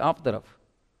 проверенных авторов.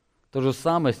 То же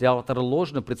самое, если автор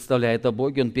ложно представляет о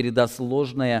Боге, он передаст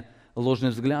ложный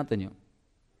взгляд о нем.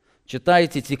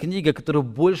 Читайте те книги, которые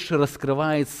больше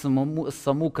раскрывают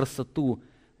саму красоту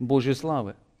Божьей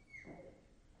славы.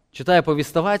 Читая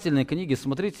повествовательные книги,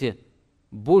 смотрите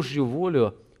Божью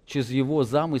волю через Его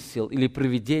замысел или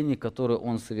провидение, которое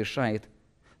Он совершает.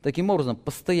 Таким образом,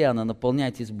 постоянно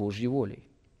наполняйтесь Божьей волей.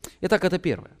 Итак, это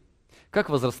первое. Как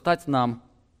возрастать нам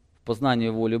в познании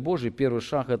воли Божьей? Первый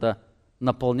шаг – это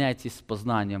наполняйтесь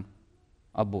познанием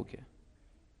о Боге.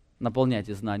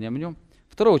 Наполняйтесь знанием о Нем.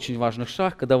 Второй очень важный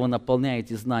шаг, когда вы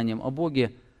наполняетесь знанием о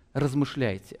Боге,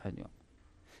 размышляйте о Нем.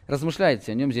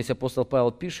 Размышляйте о Нем. Здесь апостол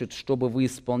Павел пишет, чтобы вы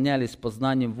исполнялись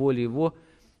познанием воли Его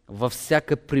во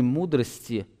всякой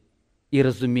премудрости и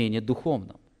разумении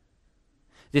духовном.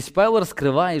 Здесь Павел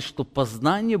раскрывает, что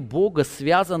познание Бога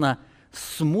связано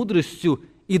с мудростью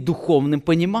и духовным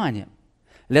пониманием.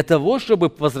 Для того, чтобы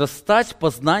возрастать в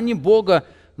познании Бога,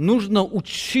 нужно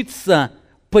учиться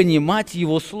понимать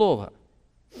Его Слово.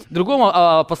 В другом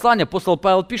послании апостол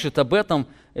Павел пишет об этом,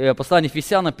 послание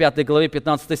Ефесянам, 5 главе,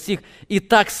 15 стих.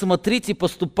 «Итак, смотрите,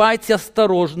 поступайте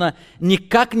осторожно, не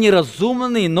как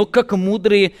неразумные, но как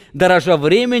мудрые, дорожа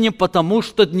временем, потому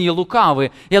что дни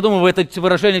лукавы». Я думаю, вы это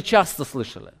выражение часто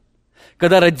слышали.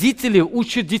 Когда родители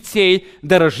учат детей,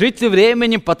 дорожите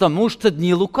временем, потому что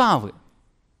дни лукавы.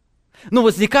 Но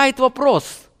возникает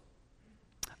вопрос,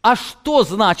 а что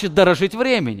значит дорожить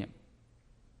временем?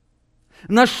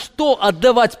 На что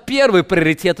отдавать первый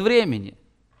приоритет времени?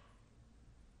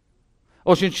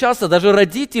 Очень часто даже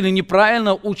родители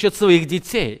неправильно учат своих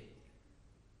детей.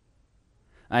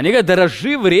 Они говорят,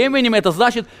 дорожи временем, это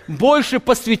значит больше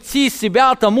посвяти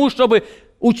себя тому, чтобы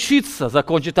учиться,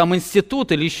 закончить там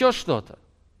институт или еще что-то.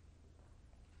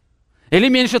 Или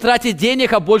меньше тратить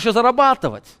денег, а больше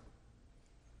зарабатывать.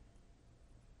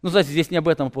 Ну, знаете, здесь не об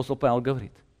этом апостол Павел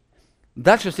говорит.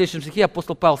 Дальше в следующем стихе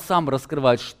апостол Павел сам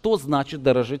раскрывает, что значит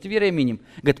дорожить временем.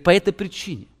 Говорит, по этой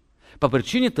причине. По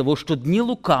причине того, что дни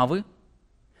лукавы,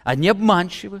 они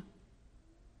обманчивы.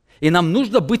 И нам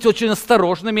нужно быть очень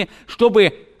осторожными,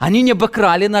 чтобы они не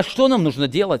обокрали нас. Что нам нужно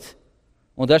делать?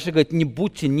 Он дальше говорит, не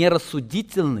будьте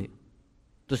нерассудительны,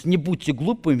 то есть не будьте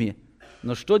глупыми,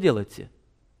 но что делайте?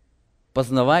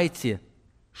 Познавайте,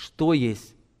 что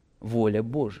есть воля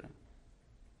Божия.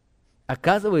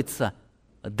 Оказывается,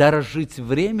 дорожить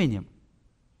временем,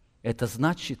 это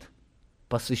значит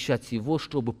посвящать его,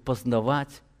 чтобы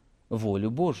познавать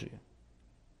волю Божию.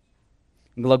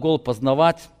 Глагол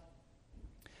 «познавать»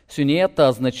 сегодня это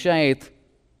означает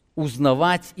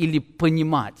узнавать или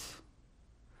понимать.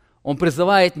 Он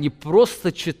призывает не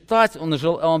просто читать,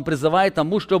 он призывает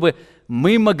тому, чтобы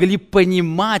мы могли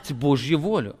понимать Божью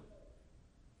волю.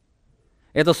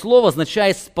 Это слово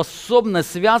означает способность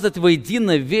связать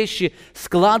воедино вещи,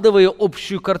 складывая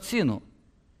общую картину.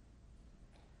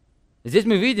 Здесь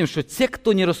мы видим, что те,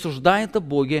 кто не рассуждает о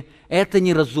Боге, это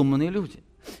неразумные люди.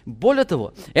 Более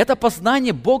того, это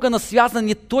познание Бога, оно связано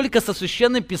не только со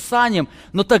Священным Писанием,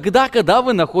 но тогда, когда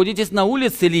вы находитесь на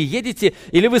улице или едете,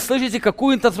 или вы слышите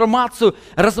какую-то информацию,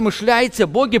 размышляете о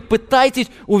Боге, пытаетесь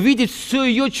увидеть всю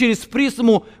ее через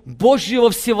призму Божьего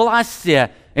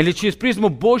всевластия или через призму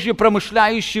Божьей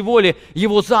промышляющей воли,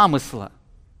 Его замысла.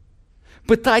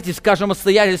 Пытайтесь в каждом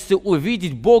обстоятельстве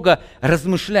увидеть Бога,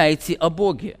 размышляйте о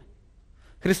Боге.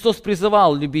 Христос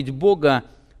призывал любить Бога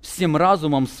всем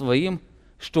разумом своим,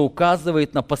 что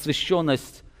указывает на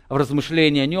посвященность в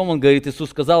размышлении о Нем. Он говорит,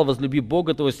 Иисус сказал, возлюби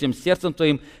Бога Твоего всем сердцем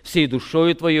Твоим, всей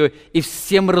душою Твоей и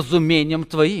всем разумением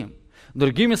Твоим.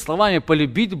 Другими словами,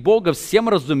 полюбить Бога всем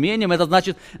разумением, это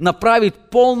значит направить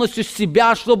полностью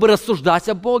себя, чтобы рассуждать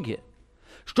о Боге.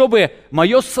 Чтобы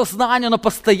мое сознание, оно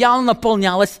постоянно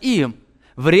наполнялось им.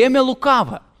 Время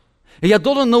лукаво. И я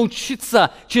должен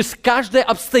научиться через каждое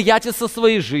обстоятельство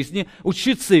своей жизни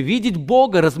учиться видеть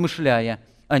Бога, размышляя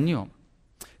о Нем.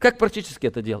 Как практически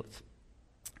это делать?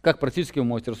 Как практически вы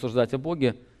можете рассуждать о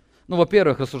Боге? Ну,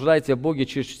 во-первых, рассуждайте о Боге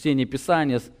через чтение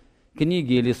Писания,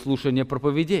 книги или слушание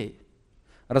проповедей.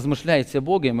 Размышляйте о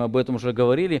Боге, мы об этом уже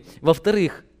говорили.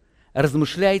 Во-вторых,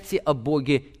 размышляйте о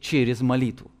Боге через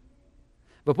молитву.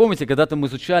 Вы помните, когда-то мы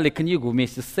изучали книгу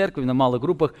вместе с церковью на малых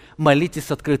группах «Молитесь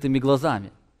с открытыми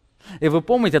глазами». И вы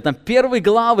помните, там первые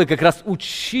главы как раз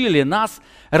учили нас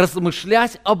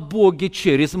размышлять о Боге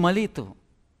через молитву.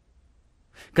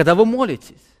 Когда вы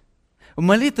молитесь, в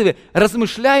молитве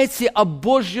размышляете о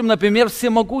Божьем, например,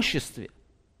 всемогуществе.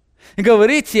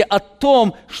 Говорите о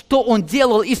том, что Он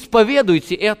делал,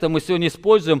 исповедуйте это. Мы сегодня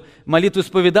используем молитву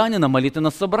исповедания на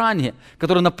молитвенном собрании,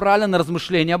 которая направлена на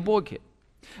размышление о Боге.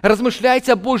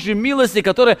 Размышляйте о Божьей милости,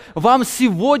 которая вам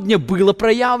сегодня была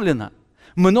проявлена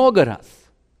много раз.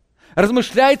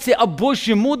 Размышляйте о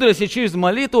Божьей мудрости через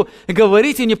молитву.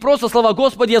 Говорите не просто слова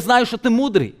 «Господи, я знаю, что Ты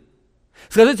мудрый».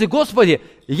 Скажите: «Господи,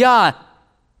 я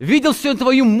видел всю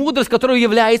Твою мудрость, которая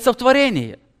является в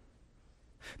творении.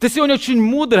 Ты сегодня очень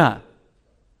мудро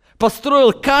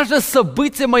построил каждое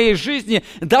событие моей жизни.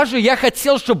 Даже я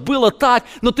хотел, чтобы было так,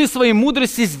 но Ты своей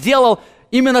мудрости сделал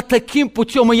именно таким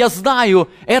путем, и я знаю,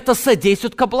 это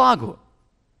содействует ко благу».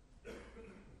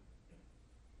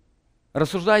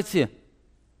 Рассуждайте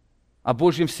о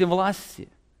Божьем всевластии.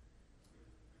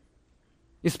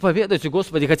 Исповедуйте: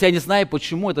 «Господи, хотя я не знаю,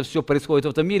 почему это все происходит в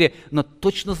этом мире, но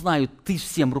точно знаю, Ты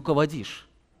всем руководишь».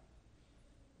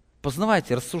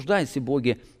 Познавайте, рассуждайте о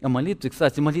Боге, о молитве.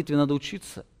 Кстати, молитве надо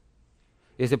учиться.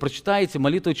 Если прочитаете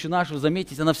молитву «Отче наш», вы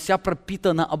заметите, она вся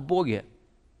пропитана о Боге.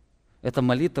 Это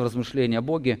молитва, размышление о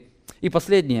Боге. И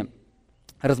последнее.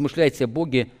 Размышляйте о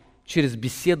Боге через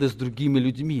беседы с другими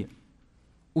людьми.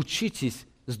 Учитесь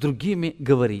с другими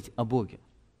говорить о Боге.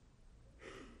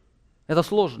 Это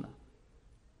сложно.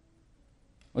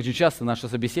 Очень часто наши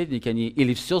собеседники, они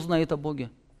или все знают о Боге,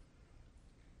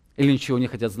 или ничего не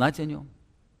хотят знать о Нем.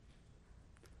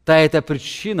 Эта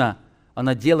причина,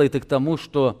 она делает их к тому,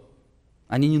 что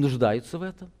они не нуждаются в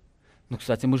этом. Но,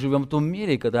 кстати, мы живем в том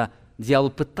мире, когда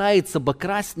дьявол пытается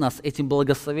обокрасть нас этим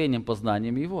благословением,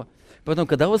 познанием Его. Поэтому,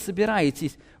 когда вы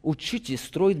собираетесь, учитесь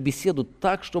строить беседу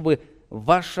так, чтобы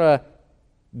ваши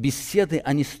беседы,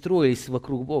 они строились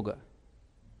вокруг Бога.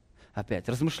 Опять,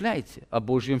 размышляйте о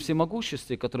Божьем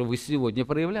всемогуществе, которое вы сегодня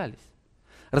проявлялись.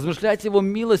 Размышляйте о Его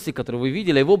милости, которую вы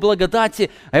видели, о Его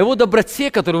благодати, о Его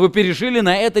доброте, которую вы пережили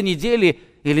на этой неделе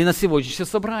или на сегодняшнем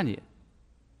собрании.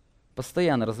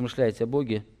 Постоянно размышляйте о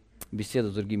Боге,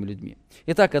 беседуя с другими людьми.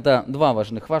 Итак, это два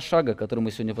важных шага, которые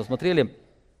мы сегодня посмотрели.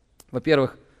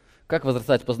 Во-первых, как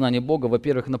возрастать в познании Бога?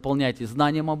 Во-первых, наполняйтесь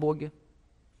знанием о Боге.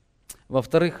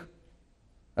 Во-вторых,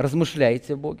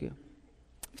 размышляйте о Боге.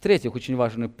 В-третьих, очень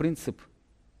важный принцип.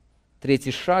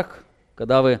 Третий шаг,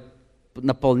 когда вы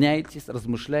наполняетесь,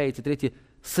 размышляете. Третий,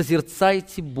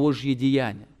 созерцайте Божьи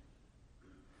деяния.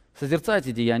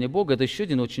 Созерцайте деяния Бога. Это еще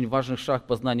один очень важный шаг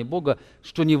познания Бога,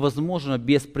 что невозможно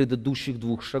без предыдущих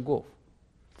двух шагов.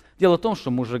 Дело в том, что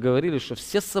мы уже говорили, что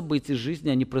все события жизни,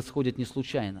 они происходят не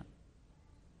случайно.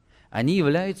 Они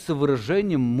являются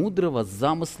выражением мудрого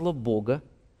замысла Бога,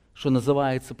 что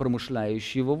называется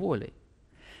промышляющей Его волей.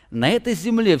 На этой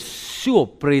земле все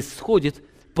происходит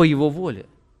по Его воле.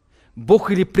 Бог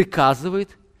или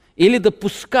приказывает, или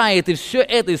допускает, и все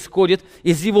это исходит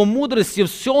из Его мудрости,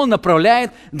 все Он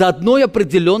направляет до одной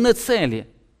определенной цели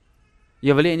 –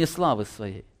 явления славы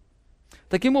Своей.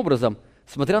 Таким образом,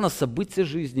 смотря на события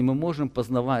жизни, мы можем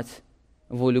познавать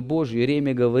волю Божью.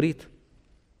 Иеремия говорит,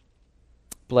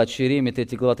 плач Иеремии,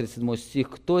 3 глава, 37 стих: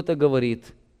 «Кто это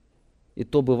говорит? И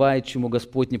то бывает, чему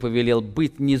Господь не повелел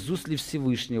быть, не из уст ли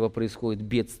Всевышнего происходит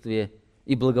бедствие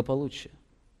и благополучие».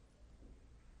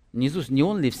 Не Иисус, не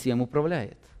Он ли всем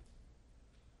управляет?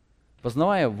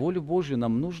 Познавая волю Божью,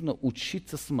 нам нужно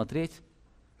учиться смотреть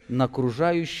на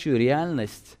окружающую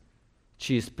реальность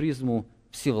через призму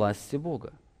всевластия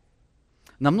Бога.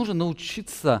 Нам нужно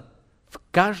научиться в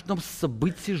каждом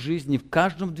событии жизни, в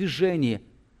каждом движении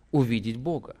увидеть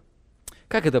Бога.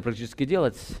 Как это практически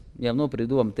делать? Я вновь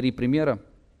приведу вам 3 примера.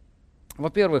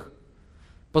 Во-первых,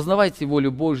 познавайте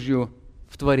волю Божью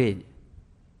в творении.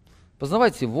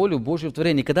 Познавайте волю Божью в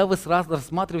творении. Когда вы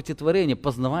рассматриваете творение,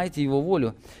 познавайте Его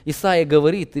волю. Исаия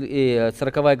говорит,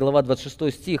 40 глава,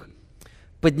 26 стих,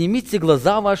 «Поднимите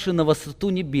глаза ваши на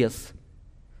высоту небес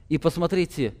и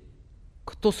посмотрите,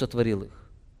 кто сотворил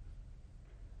их,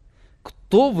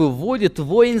 кто выводит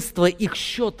воинство их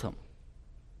счетом.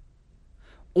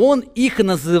 Он их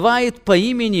называет по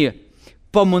имени,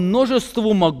 по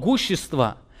множеству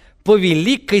могущества, по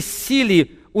великой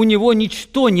силе у него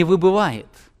ничто не выбывает».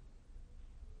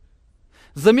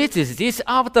 Заметьте, здесь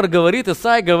автор говорит,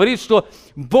 Исаия говорит, что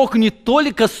Бог не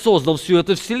только создал всю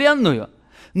эту вселенную,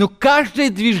 но каждое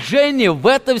движение в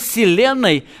этой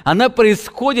вселенной, оно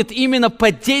происходит именно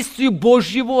по действию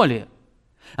Божьей воли.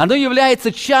 Оно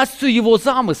является частью Его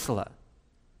замысла.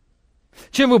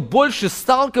 Чем вы больше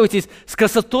сталкиваетесь с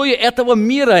красотой этого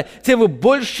мира, тем вы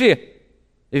больше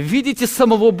видите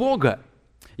самого Бога,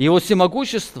 Его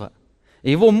всемогущество,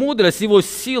 Его мудрость, Его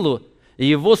силу,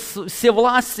 Его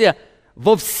всевластие.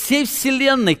 Во всей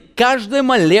вселенной каждая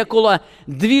молекула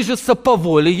движется по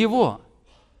воле Его.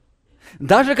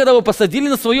 Даже когда вы посадили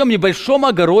на своем небольшом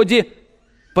огороде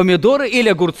помидоры или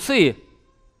огурцы,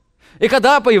 и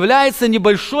когда появляется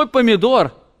небольшой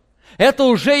помидор, это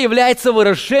уже является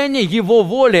выражением Его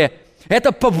воли.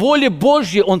 Это по воле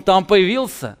Божьей он там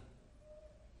появился.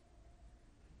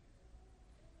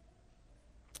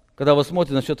 Когда вы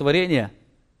смотрите на все творение,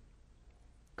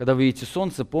 когда вы видите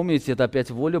солнце, помните, это опять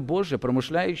воля Божья,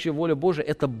 промышляющая воля Божья.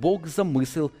 Это Бог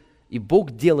замысел, и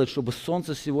Бог делает, чтобы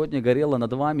солнце сегодня горело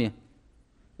над вами,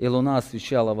 и луна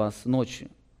освещала вас ночью.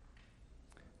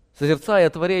 Созерцая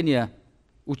творение,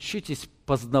 учитесь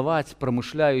познавать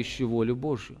промышляющую волю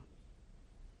Божью.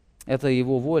 Это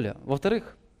Его воля.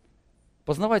 Во-вторых,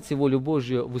 познавайте волю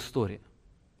Божью в истории.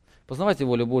 Познавайте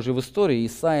волю Божью в истории.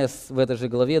 Исайя в этой же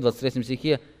главе, 23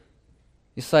 стихе,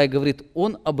 Исайя говорит,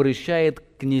 Он обращает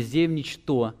князей в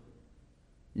ничто,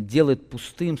 делает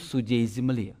пустым судей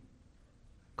земли.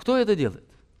 Кто это делает?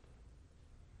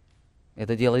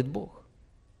 Это делает Бог.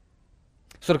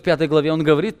 В 45 главе он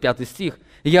говорит, 5 стих,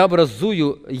 «Я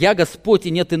образую, я Господь,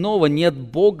 и нет иного, нет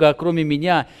Бога, кроме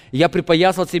меня. Я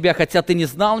припоясал тебя, хотя ты не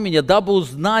знал меня, дабы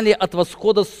узнали от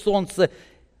восхода солнца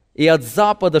и от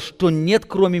запада, что нет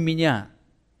кроме меня.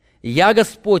 Я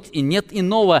Господь, и нет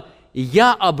иного.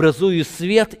 Я образую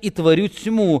свет и творю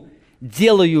тьму,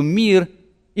 делаю мир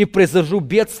и произвожу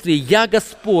бедствие. Я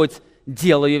Господь,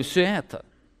 делаю все это».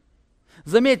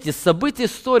 Заметьте, события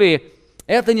истории –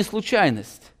 это не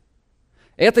случайность.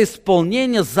 Это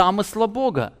исполнение замысла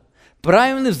Бога.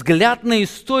 Правильный взгляд на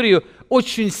историю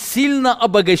очень сильно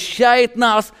обогащает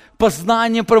нас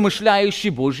познанием промышляющей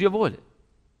Божьей воли.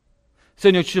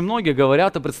 Сегодня очень многие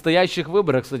говорят о предстоящих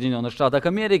выборах в Соединенных Штатах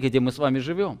Америки, где мы с вами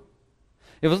живем.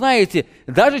 И вы знаете,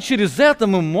 даже через это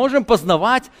мы можем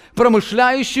познавать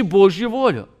промышляющую Божью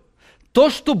волю.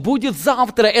 То, что будет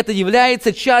завтра, это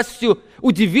является частью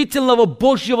удивительного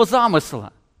Божьего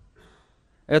замысла.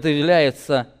 Это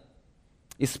является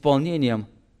исполнением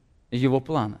Его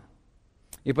плана.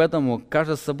 И поэтому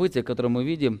каждое событие, которое мы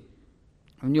видим,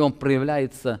 в нем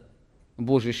проявляется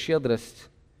Божья щедрость,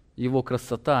 Его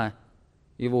красота,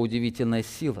 Его удивительная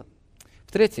сила.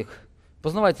 В-третьих,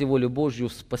 познавайте волю Божью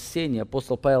в спасении.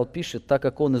 Апостол Павел пишет, так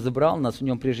как Он избрал нас в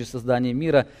Нем прежде создания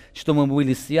мира, что мы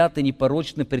были святы,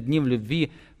 непорочны пред Ним в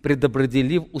любви,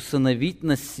 предопределив усыновить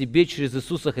нас себе через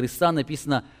Иисуса Христа,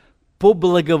 написано, по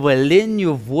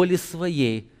благоволению воли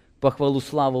Своей, по хвалу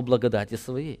славы благодати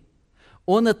Своей.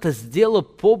 Он это сделал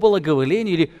по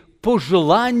благоволению или по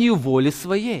желанию воли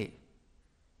Своей.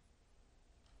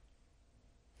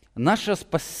 Наше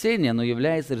спасение, оно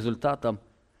является результатом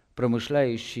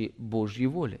промышляющей Божьей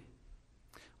воли.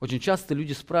 Очень часто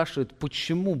люди спрашивают,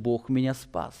 почему Бог меня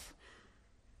спас?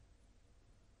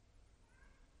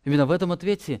 Именно в этом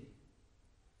ответе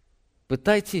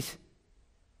пытайтесь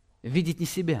видеть не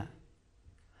себя.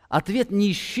 Ответ не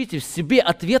ищите в себе,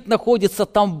 ответ находится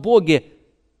там в Боге.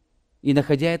 И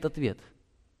находя этот ответ,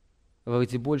 вы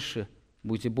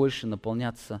будете больше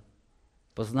наполняться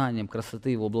познанием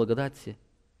красоты Его благодати,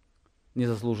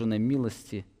 незаслуженной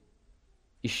милости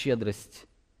и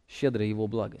щедрой Его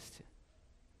благости.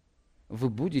 Вы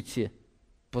будете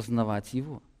познавать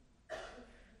Его.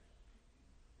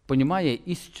 Понимая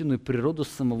истинную природу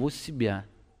самого себя,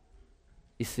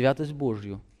 и святость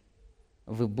Божью,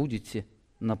 вы будете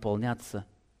наполняться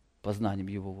познанием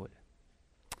Его воли.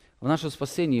 В нашем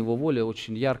спасении Его воля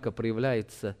очень ярко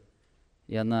проявляется,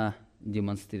 и она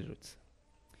демонстрируется.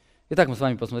 Итак, мы с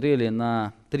вами посмотрели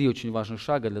на 3 очень важных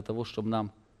шага для того, чтобы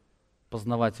нам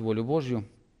познавать волю Божью.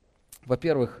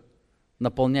 Во-первых,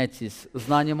 наполняйтесь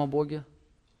знанием о Боге.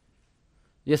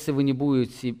 Если вы не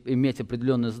будете иметь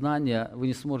определенные знания, вы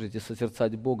не сможете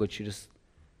созерцать Бога через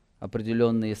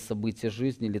определенные события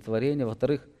жизни или творения.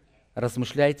 Во-вторых,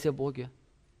 размышляйте о Боге.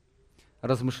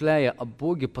 Размышляя о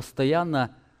Боге,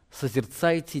 постоянно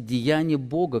созерцайте деяния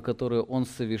Бога, которые Он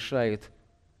совершает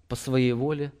по Своей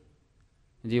воле,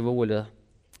 где Его воля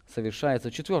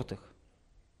совершается. В-четвертых,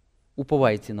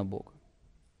 уповайте на Бога.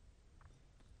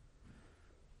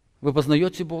 Вы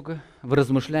познаете Бога, вы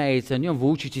размышляете о Нем,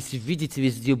 вы учитесь видеть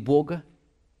везде Бога.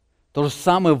 То же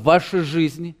самое в вашей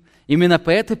жизни. Именно по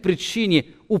этой причине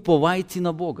уповайте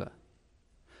на Бога.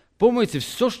 Помните,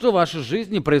 все, что в вашей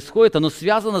жизни происходит, оно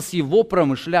связано с Его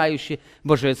промышляющей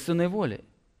божественной волей.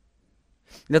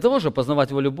 Для того же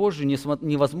познавать волю Божью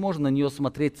невозможно на нее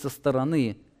смотреть со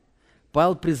стороны.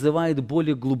 Павел призывает к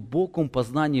более глубокому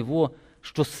познанию Его,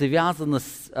 что связано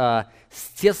с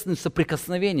тесным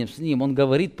соприкосновением с Ним. Он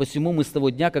говорит: «Посему мы с того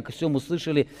дня, как о всем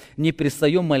услышали, не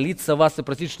перестаем молиться о вас и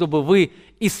просить, чтобы вы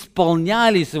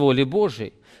исполнялись волей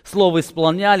Божией». Слово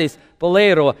 «исполнялись»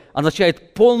 полейро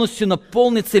означает полностью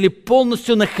наполниться или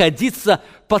полностью находиться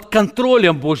под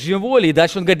контролем Божьей воли. И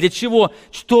дальше он говорит, для чего?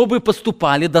 Чтобы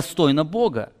поступали достойно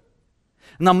Бога.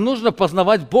 Нам нужно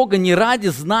познавать Бога не ради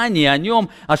знания о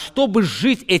Нем, а чтобы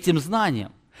жить этим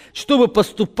знанием, чтобы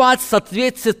поступать в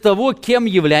соответствии того, кем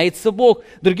является Бог.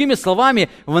 Другими словами,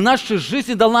 в нашей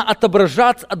жизни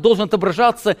должен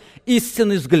отображаться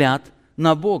истинный взгляд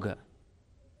на Бога.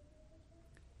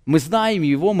 Мы знаем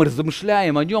Его, мы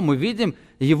размышляем о Нем, мы видим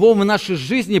Его в нашей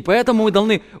жизни, поэтому мы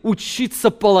должны учиться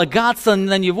полагаться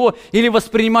на Него или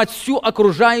воспринимать всю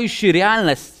окружающую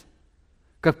реальность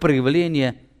как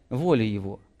проявление воли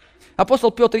Его. Апостол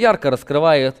Петр ярко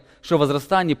раскрывает, что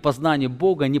возрастание познания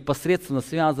Бога непосредственно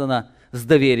связано с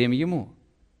доверием Ему.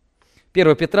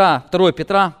 2 Петра,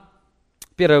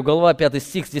 1 глава, 5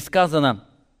 стих, здесь сказано: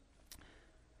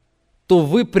 «То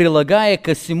вы, прилагая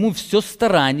ко всему все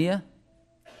старание,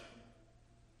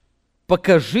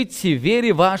 покажите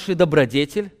вере вашей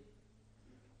добродетель».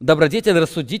 Добродетель –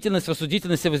 рассудительность,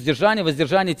 рассудительность – воздержание,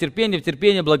 воздержание – терпение,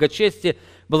 терпение – благочестие,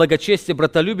 благочестие –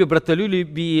 братолюбие,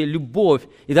 братолюбие – любовь.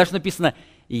 И дальше написано: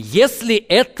 «Если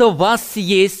это в вас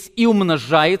есть и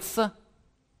умножается,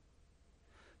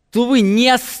 то вы не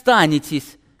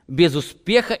останетесь без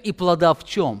успеха и плода в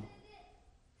чем?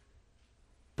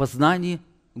 Познании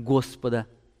Господа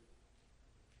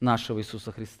нашего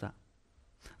Иисуса Христа».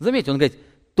 Заметьте, он говорит: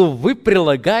 «То вы,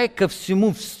 прилагая ко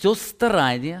всему все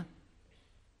старание».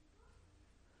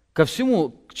 Ко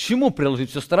всему, к чему приложить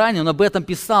все старание, он об этом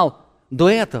писал до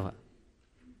этого.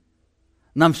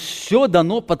 Нам все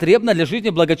дано потребно для жизни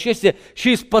благочестия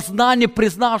через познание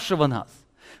признавшего нас.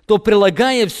 То,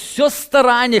 прилагая все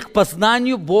старание к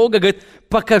познанию Бога, говорит,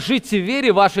 покажите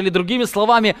вере вашей, или другими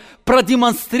словами,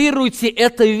 продемонстрируйте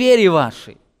это вере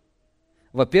вашей.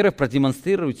 Во-первых,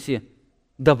 продемонстрируйте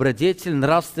добродетель,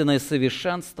 нравственное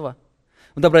совершенство.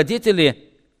 В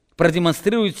добродетели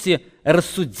продемонстрируйте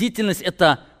рассудительность,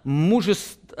 это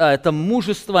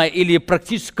мужество или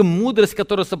практическая мудрость,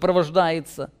 которая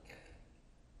сопровождается.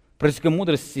 Практической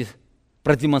мудрости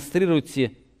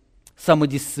продемонстрируйте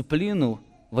самодисциплину,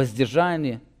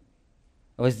 воздержание.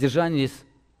 Воздержание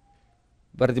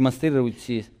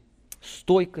продемонстрируйте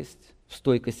стойкость, в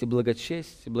стойкости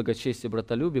благочестие, благочестие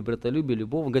братолюбие, братолюбие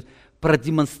любовь. Он говорит,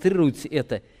 продемонстрируйте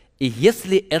это. И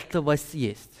если это у вас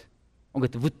есть, он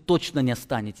говорит, вы точно не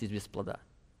останетесь без плода.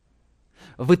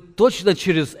 Вы точно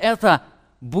через это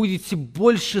будете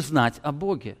больше знать о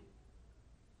Боге.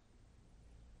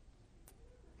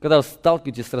 Когда вы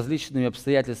сталкиваетесь с различными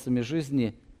обстоятельствами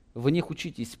жизни, в них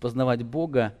учитесь познавать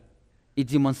Бога и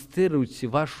демонстрируйте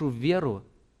вашу веру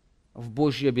в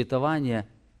Божье обетование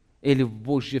или в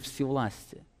Божье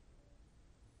всевластие.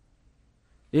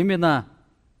 Именно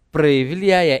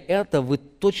проявляя это, вы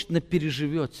точно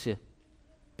переживете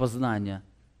познание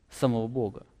самого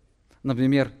Бога.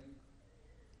 Например,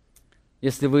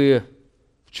 если вы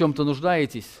в чем-то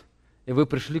нуждаетесь, и вы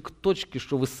пришли к точке,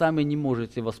 что вы сами не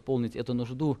можете восполнить эту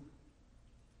нужду,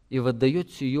 и вы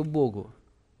отдаете ее Богу,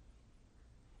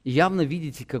 и явно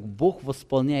видите, как Бог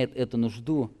восполняет эту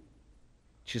нужду,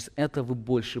 через это вы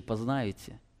больше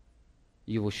познаете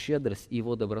Его щедрость и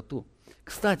Его доброту.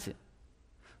 Кстати,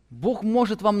 Бог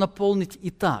может вам наполнить и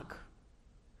так,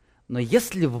 Но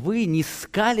если вы не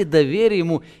искали доверия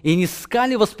Ему и не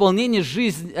искали восполнения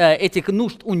этих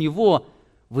нужд у Него,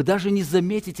 вы даже не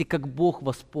заметите, как Бог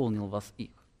восполнил вас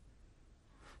их.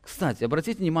 Кстати,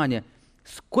 обратите внимание,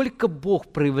 сколько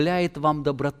Бог проявляет вам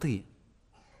доброты.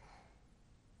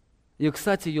 И,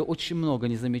 кстати, ее очень много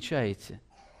не замечаете.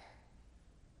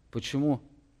 Почему?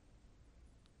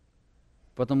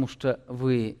 Потому что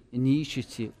вы не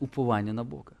ищете упования на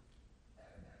Бога.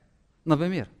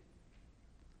 Например,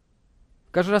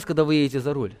 каждый раз, когда вы едете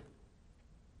за руль,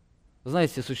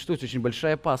 знаете, существует очень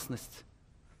большая опасность,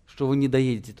 что вы не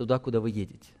доедете туда, куда вы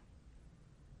едете.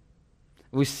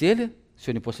 Вы сели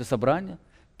сегодня после собрания,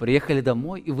 приехали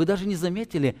домой, и вы даже не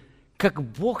заметили, как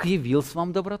Бог явил с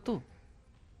вам доброту.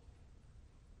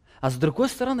 А с другой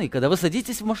стороны, когда вы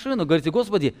садитесь в машину, говорите: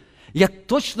 Господи, я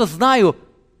точно знаю,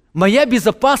 моя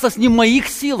безопасность не в моих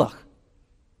силах.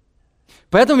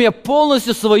 Поэтому я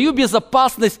полностью свою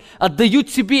безопасность отдаю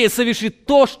Тебе и соверши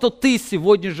то, что Ты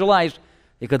сегодня желаешь.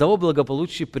 И когда вы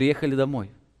благополучно приехали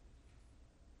домой,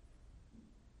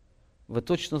 вы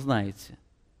точно знаете,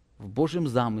 в Божьем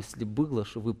замысле было,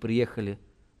 что вы приехали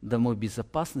домой в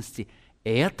безопасности, и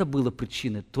это было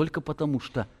причиной только потому,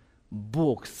 что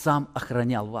Бог сам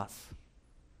охранял вас.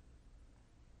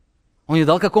 Он не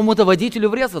дал какому-то водителю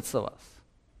врезаться в вас.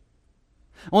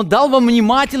 Он дал вам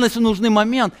внимательность в нужный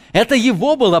момент. Это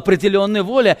Его была определенная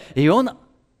воля, и Он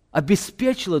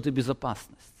обеспечил эту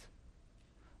безопасность.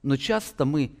 Но часто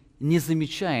мы не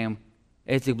замечаем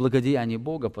этих благодеяний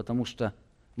Бога, потому что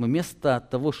мы вместо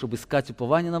того, чтобы искать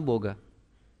упование на Бога,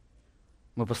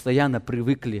 мы постоянно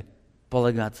привыкли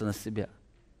полагаться на себя.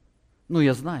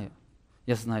 Я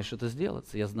знаю, что это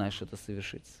сделается, я знаю, что это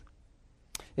совершится.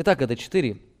 Итак, это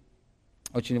 4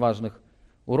 очень важных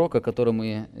урока, которые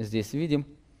мы здесь видим.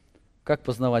 Как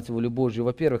познавать волю Божью?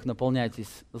 Во-первых, наполняйтесь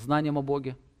знанием о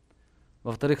Боге.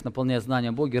 Во-вторых, наполняя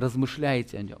знанием о Боге,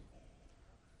 размышляйте о Нем.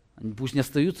 Они пусть не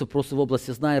остаются просто в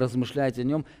области знания, размышляйте о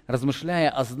Нем. Размышляя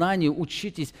о знании,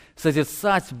 учитесь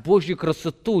созерцать Божью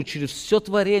красоту через все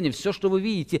творение, все, что вы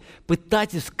видите.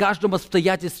 Пытайтесь в каждом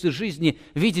обстоятельстве жизни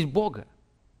видеть Бога.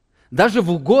 Даже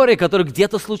в горе, которое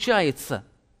где-то случается.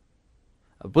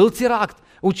 Был теракт.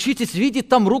 Учитесь видеть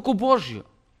там руку Божью.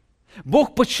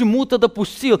 Бог почему-то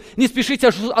допустил. Не спешите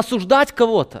осуждать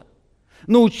кого-то.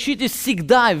 Но учитесь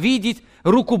всегда видеть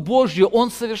руку Божью.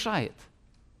 Он совершает.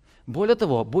 Более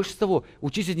того, больше того,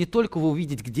 учитесь не только его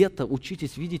увидеть где-то,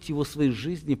 учитесь видеть Его в своей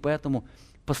жизни, поэтому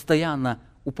постоянно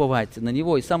уповайте на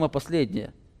Него. И самое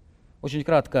последнее, очень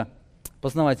кратко,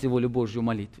 познавайте волю Божью в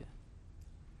молитве.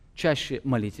 Чаще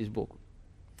молитесь Богу.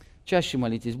 Чаще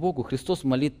молитесь Богу. Христос в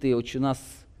молитве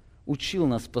учил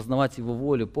нас познавать Его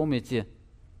волю. Помните,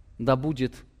 да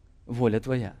будет воля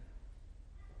Твоя.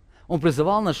 Он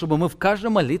призывал нас, чтобы мы в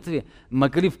каждой молитве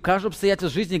могли в каждом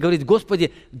обстоятельстве жизни говорить: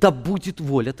 Господи, да будет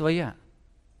воля Твоя.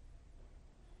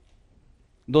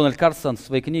 Дональд Карсон в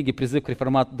своей книге «Призыв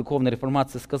к духовной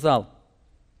реформации» сказал: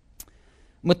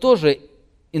 мы тоже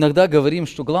иногда говорим,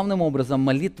 что главным образом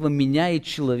молитва меняет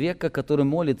человека, который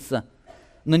молится,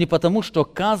 но не потому, что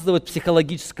оказывает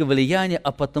психологическое влияние,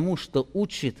 а потому, что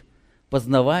учит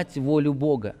познавать волю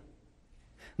Бога.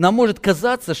 Нам может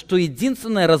казаться, что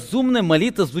единственная разумная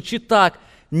молитва звучит так: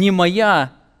 не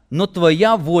моя, но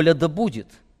Твоя воля да будет.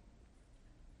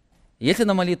 Если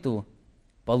на молитву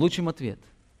получим ответ,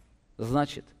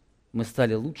 значит, мы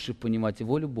стали лучше понимать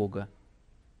волю Бога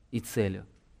и целью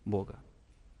Бога.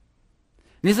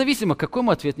 Независимо, какой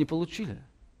мы ответ не получили.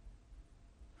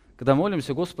 Когда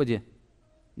молимся: Господи,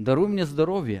 даруй мне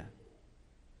здоровье.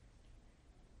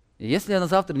 И если я на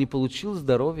завтра не получил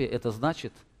здоровье, это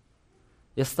значит,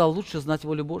 я стал лучше знать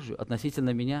волю Божью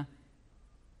относительно меня.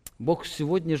 Бог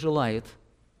сегодня желает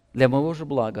для моего же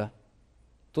блага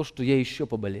то, что я еще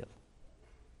поболел.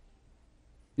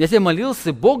 Если я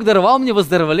молился, Бог даровал мне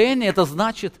выздоровление, это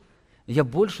значит, я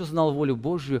больше знал волю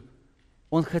Божью.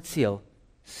 Он хотел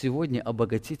сегодня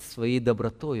обогатить своей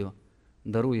добротою,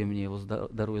 даруя мне его,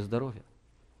 даруя здоровье.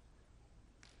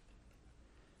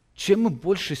 Чем мы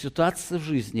больше ситуаций в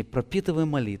жизни пропитываем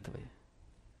молитвой,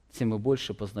 тем мы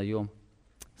больше познаем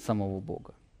самого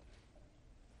Бога.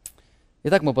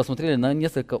 Итак, мы посмотрели на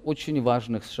несколько очень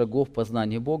важных шагов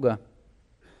познания Бога,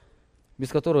 без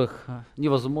которых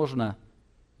невозможно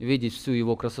видеть всю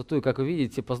Его красоту. И как вы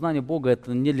видите, познание Бога –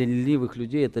 это не для ленивых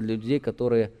людей, это для людей,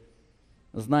 которые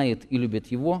знают и любят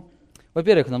Его.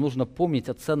 Во-первых, нам нужно помнить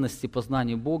о ценности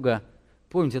познания Бога.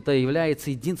 Помните, это является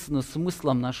единственным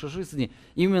смыслом нашей жизни.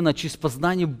 Именно через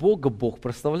познание Бога Бог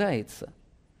прославляется.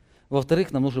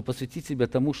 Во-вторых, нам нужно посвятить себя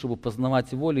тому, чтобы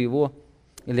познавать волю Его.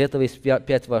 И для этого есть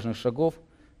 5 важных шагов.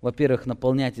 Во-первых,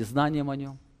 наполняйте знанием о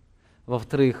Нем.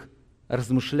 Во-вторых,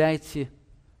 размышляйте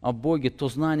о Боге, то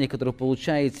знание, которое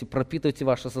получаете, пропитывайте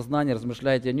ваше сознание,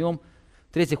 размышляйте о нем.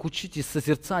 В-третьих, учитесь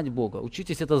созерцать Бога,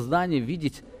 учитесь это знание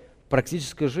видеть в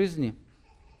практической жизни.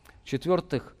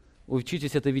 В-четвертых,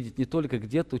 учитесь это видеть не только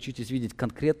где-то, учитесь видеть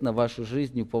конкретно в вашей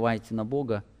жизни, уповайте на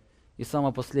Бога. И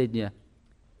самое последнее,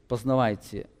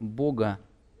 познавайте Бога,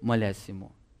 молясь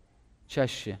Ему.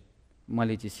 Чаще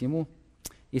молитесь Ему.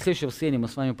 И в следующее воскресенье мы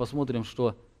с вами посмотрим,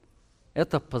 что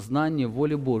это познание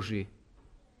воли Божьей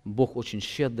Бог очень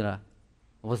щедро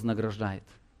вознаграждает.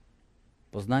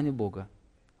 Познание Бога,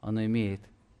 оно имеет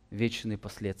вечные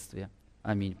последствия.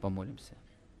 Аминь. Помолимся.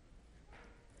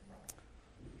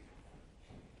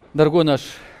 Дорогой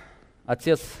наш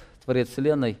Отец, Творец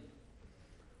Вселенной,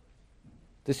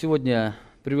 Ты сегодня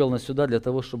привел нас сюда для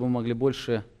того, чтобы мы могли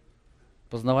больше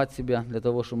познавать Тебя, для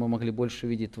того, чтобы мы могли больше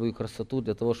видеть Твою красоту,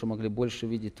 для того, чтобы мы могли больше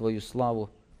видеть Твою славу,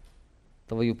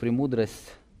 Твою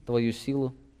премудрость, Твою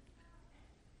силу.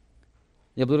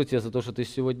 Я благодарю Тебя за то, что Ты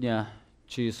сегодня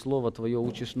через Слово Твое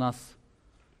учишь нас,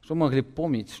 чтобы мы могли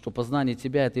помнить, что познание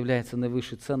Тебя это является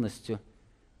наивысшей ценностью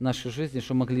нашей жизни,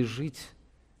 чтобы мы могли жить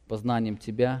познанием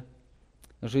Тебя,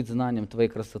 жить знанием Твоей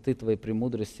красоты, Твоей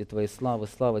премудрости, Твоей славы.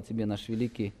 Слава Тебе, наш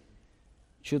великий,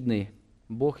 чудный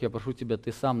Бог. Я прошу Тебя,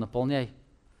 Ты сам наполняй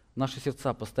наши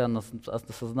сердца постоянно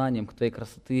осознанием Твоей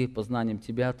красоты, познанием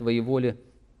Тебя, Твоей воли.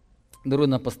 Даруй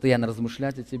нам постоянно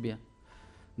размышлять о Тебе.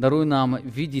 Даруй нам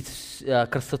видеть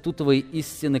красоту Твоей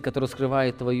истины, которая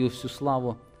скрывает Твою всю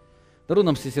славу. Даруй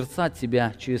нам созерцать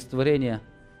Тебя через творение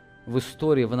в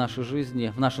истории, в нашей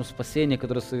жизни, в нашем спасении,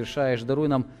 которое совершаешь. Даруй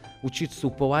нам учиться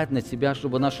уповать на Тебя,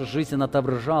 чтобы наша жизнь она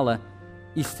отображала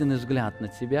истинный взгляд на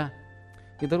Тебя.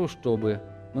 И даруй, чтобы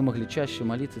мы могли чаще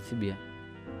молиться Тебе,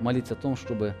 молиться о том,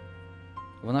 чтобы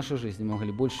в нашей жизни мы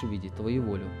могли больше видеть Твою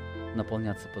волю,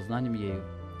 наполняться познанием ею.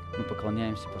 Мы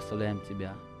поклоняемся, прославляем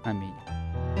Тебя. Аминь.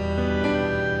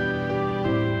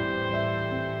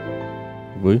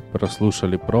 Вы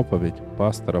прослушали проповедь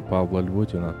пастора Павла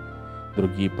Львутина.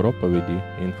 Другие проповеди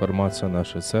и информацию о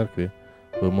нашей церкви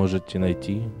вы можете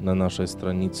найти на нашей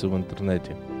странице в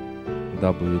интернете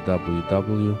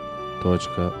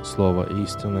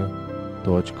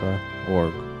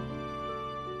www.slovoistины.org.